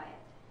very quiet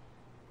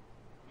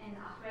and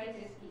afraid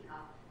to speak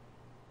up.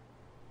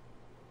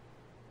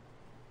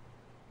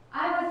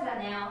 I was the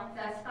nail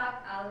that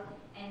stuck out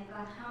and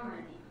got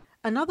hammered in.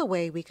 Another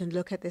way we can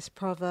look at this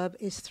proverb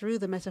is through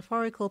the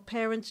metaphorical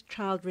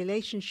parent-child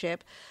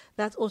relationship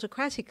that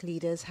autocratic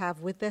leaders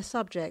have with their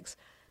subjects.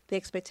 The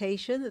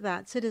expectation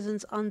that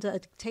citizens under a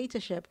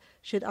dictatorship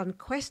should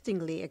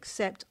unquestioningly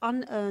accept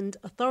unearned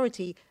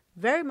authority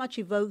very much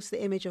evokes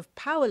the image of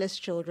powerless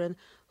children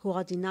who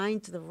are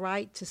denied the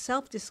right to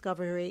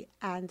self-discovery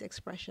and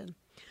expression.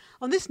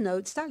 On this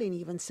note, Stalin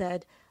even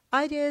said,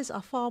 "Ideas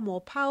are far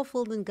more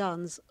powerful than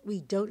guns. We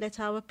don't let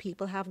our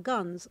people have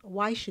guns.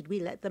 Why should we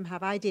let them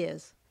have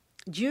ideas?"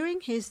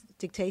 During his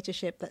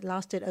dictatorship that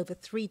lasted over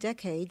 3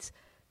 decades,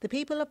 the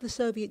people of the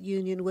Soviet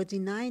Union were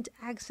denied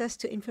access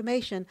to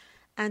information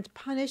and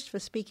punished for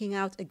speaking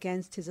out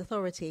against his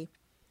authority,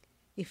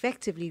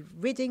 effectively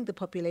ridding the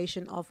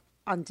population of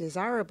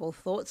undesirable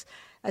thoughts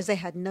as they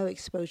had no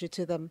exposure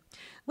to them,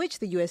 which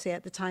the USA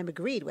at the time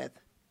agreed with.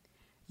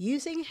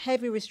 Using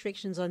heavy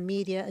restrictions on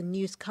media and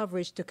news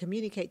coverage to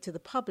communicate to the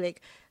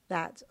public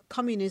that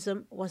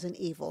communism was an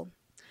evil,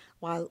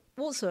 while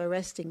also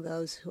arresting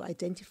those who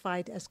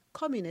identified as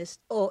communist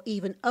or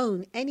even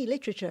own any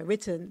literature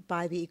written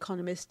by the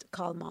economist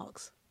Karl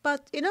Marx.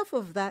 But enough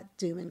of that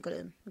doom and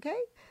gloom, okay?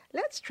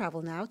 Let's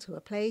travel now to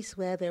a place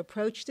where the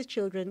approach to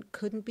children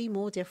couldn't be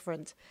more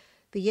different.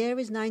 The year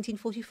is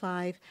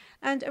 1945,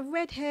 and a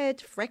red-haired,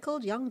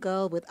 freckled young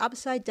girl with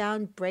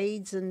upside-down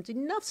braids and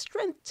enough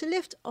strength to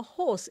lift a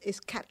horse is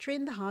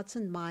capturing the hearts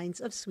and minds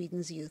of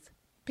Sweden's youth.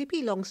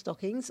 Pippi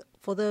Longstockings,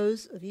 for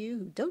those of you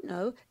who don't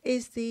know,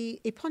 is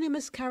the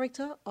eponymous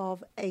character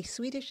of a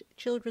Swedish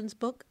children's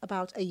book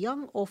about a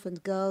young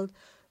orphaned girl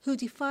who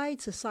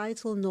defied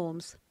societal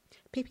norms.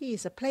 Pippi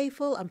is a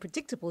playful,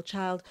 unpredictable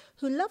child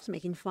who loves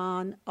making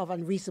fun of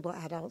unreasonable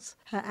adults.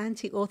 Her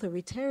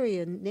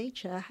anti-authoritarian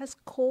nature has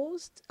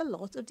caused a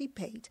lot of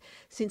debate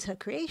since her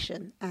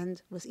creation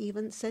and was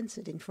even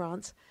censored in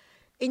France.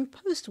 In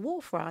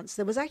post-war France,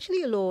 there was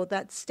actually a law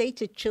that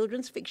stated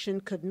children's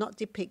fiction could not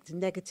depict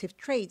negative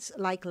traits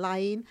like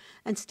lying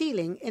and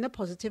stealing in a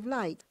positive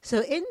light.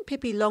 So in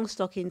Pippi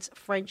Longstocking's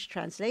French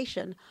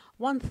translation,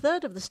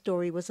 1/3 of the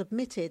story was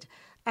omitted,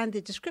 and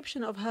the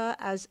description of her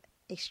as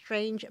a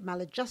strange,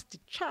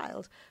 maladjusted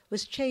child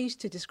was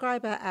changed to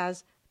describe her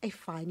as a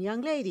fine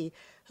young lady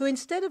who,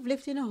 instead of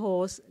lifting a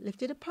horse,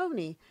 lifted a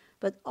pony.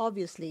 But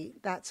obviously,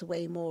 that's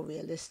way more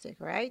realistic,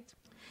 right?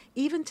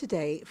 Even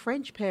today,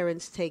 French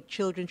parents take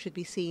children should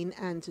be seen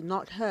and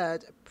not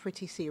heard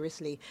pretty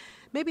seriously.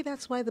 Maybe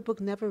that's why the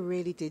book never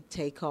really did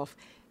take off,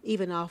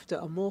 even after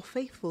a more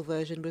faithful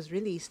version was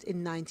released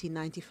in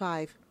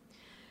 1995.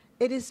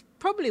 It is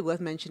probably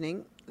worth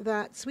mentioning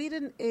that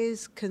Sweden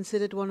is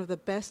considered one of the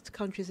best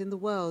countries in the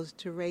world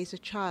to raise a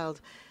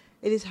child.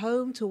 It is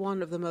home to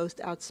one of the most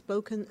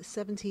outspoken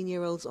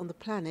 17-year-olds on the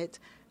planet,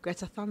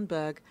 Greta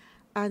Thunberg,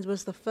 and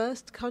was the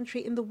first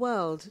country in the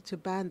world to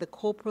ban the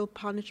corporal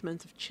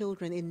punishment of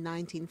children in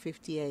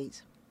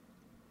 1958.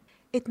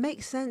 It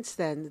makes sense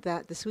then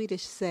that the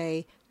Swedish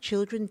say,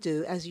 children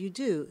do as you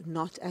do,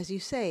 not as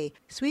you say.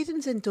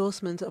 Sweden's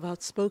endorsement of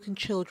outspoken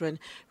children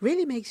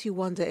really makes you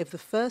wonder if the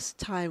first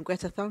time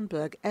Greta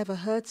Thunberg ever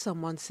heard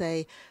someone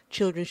say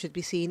children should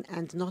be seen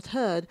and not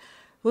heard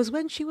was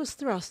when she was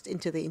thrust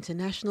into the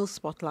international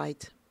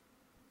spotlight.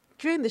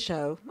 During the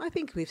show, I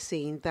think we've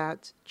seen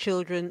that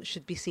children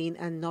should be seen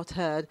and not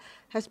heard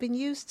has been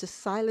used to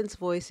silence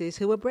voices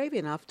who were brave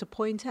enough to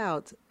point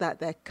out that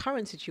their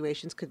current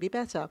situations could be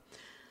better.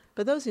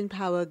 But those in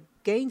power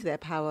gained their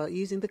power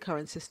using the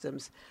current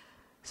systems,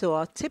 so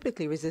are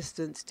typically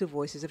resistant to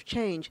voices of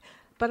change.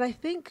 But I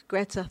think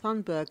Greta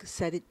Thunberg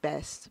said it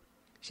best.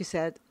 She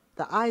said,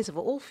 "The eyes of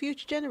all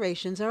future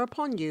generations are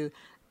upon you,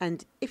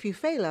 and if you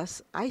fail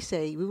us, I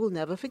say we will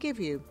never forgive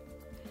you."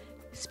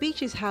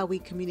 Speech is how we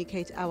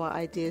communicate our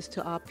ideas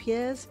to our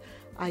peers.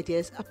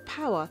 Ideas are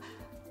power,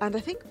 and I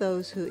think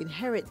those who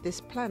inherit this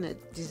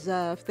planet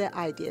deserve their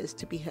ideas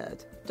to be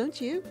heard.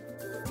 Don't you?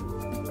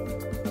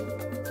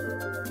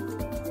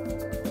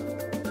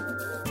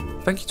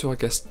 Thank you to our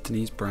guest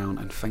Denise Brown,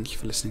 and thank you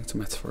for listening to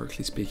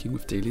Metaphorically Speaking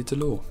with Delia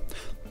Delore.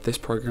 This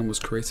programme was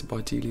created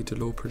by Delia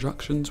Delore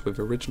Productions with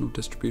original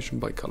distribution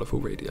by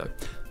Colourful Radio.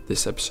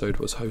 This episode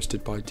was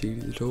hosted by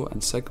Delia Delore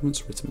and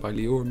segments written by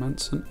Leora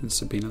Manson and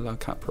Sabina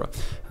Laukapra,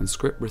 and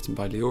script written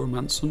by Leora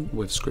Manson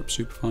with script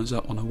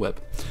supervisor on her web.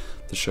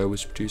 The show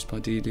was produced by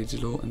Delia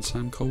Delore and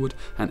Sam Colwood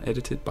and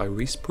edited by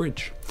Reese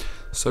Bridge.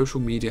 Social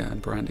media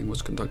and branding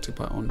was conducted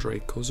by Andrei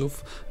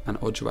Kozov and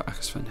Ojwa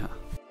Akasvenha.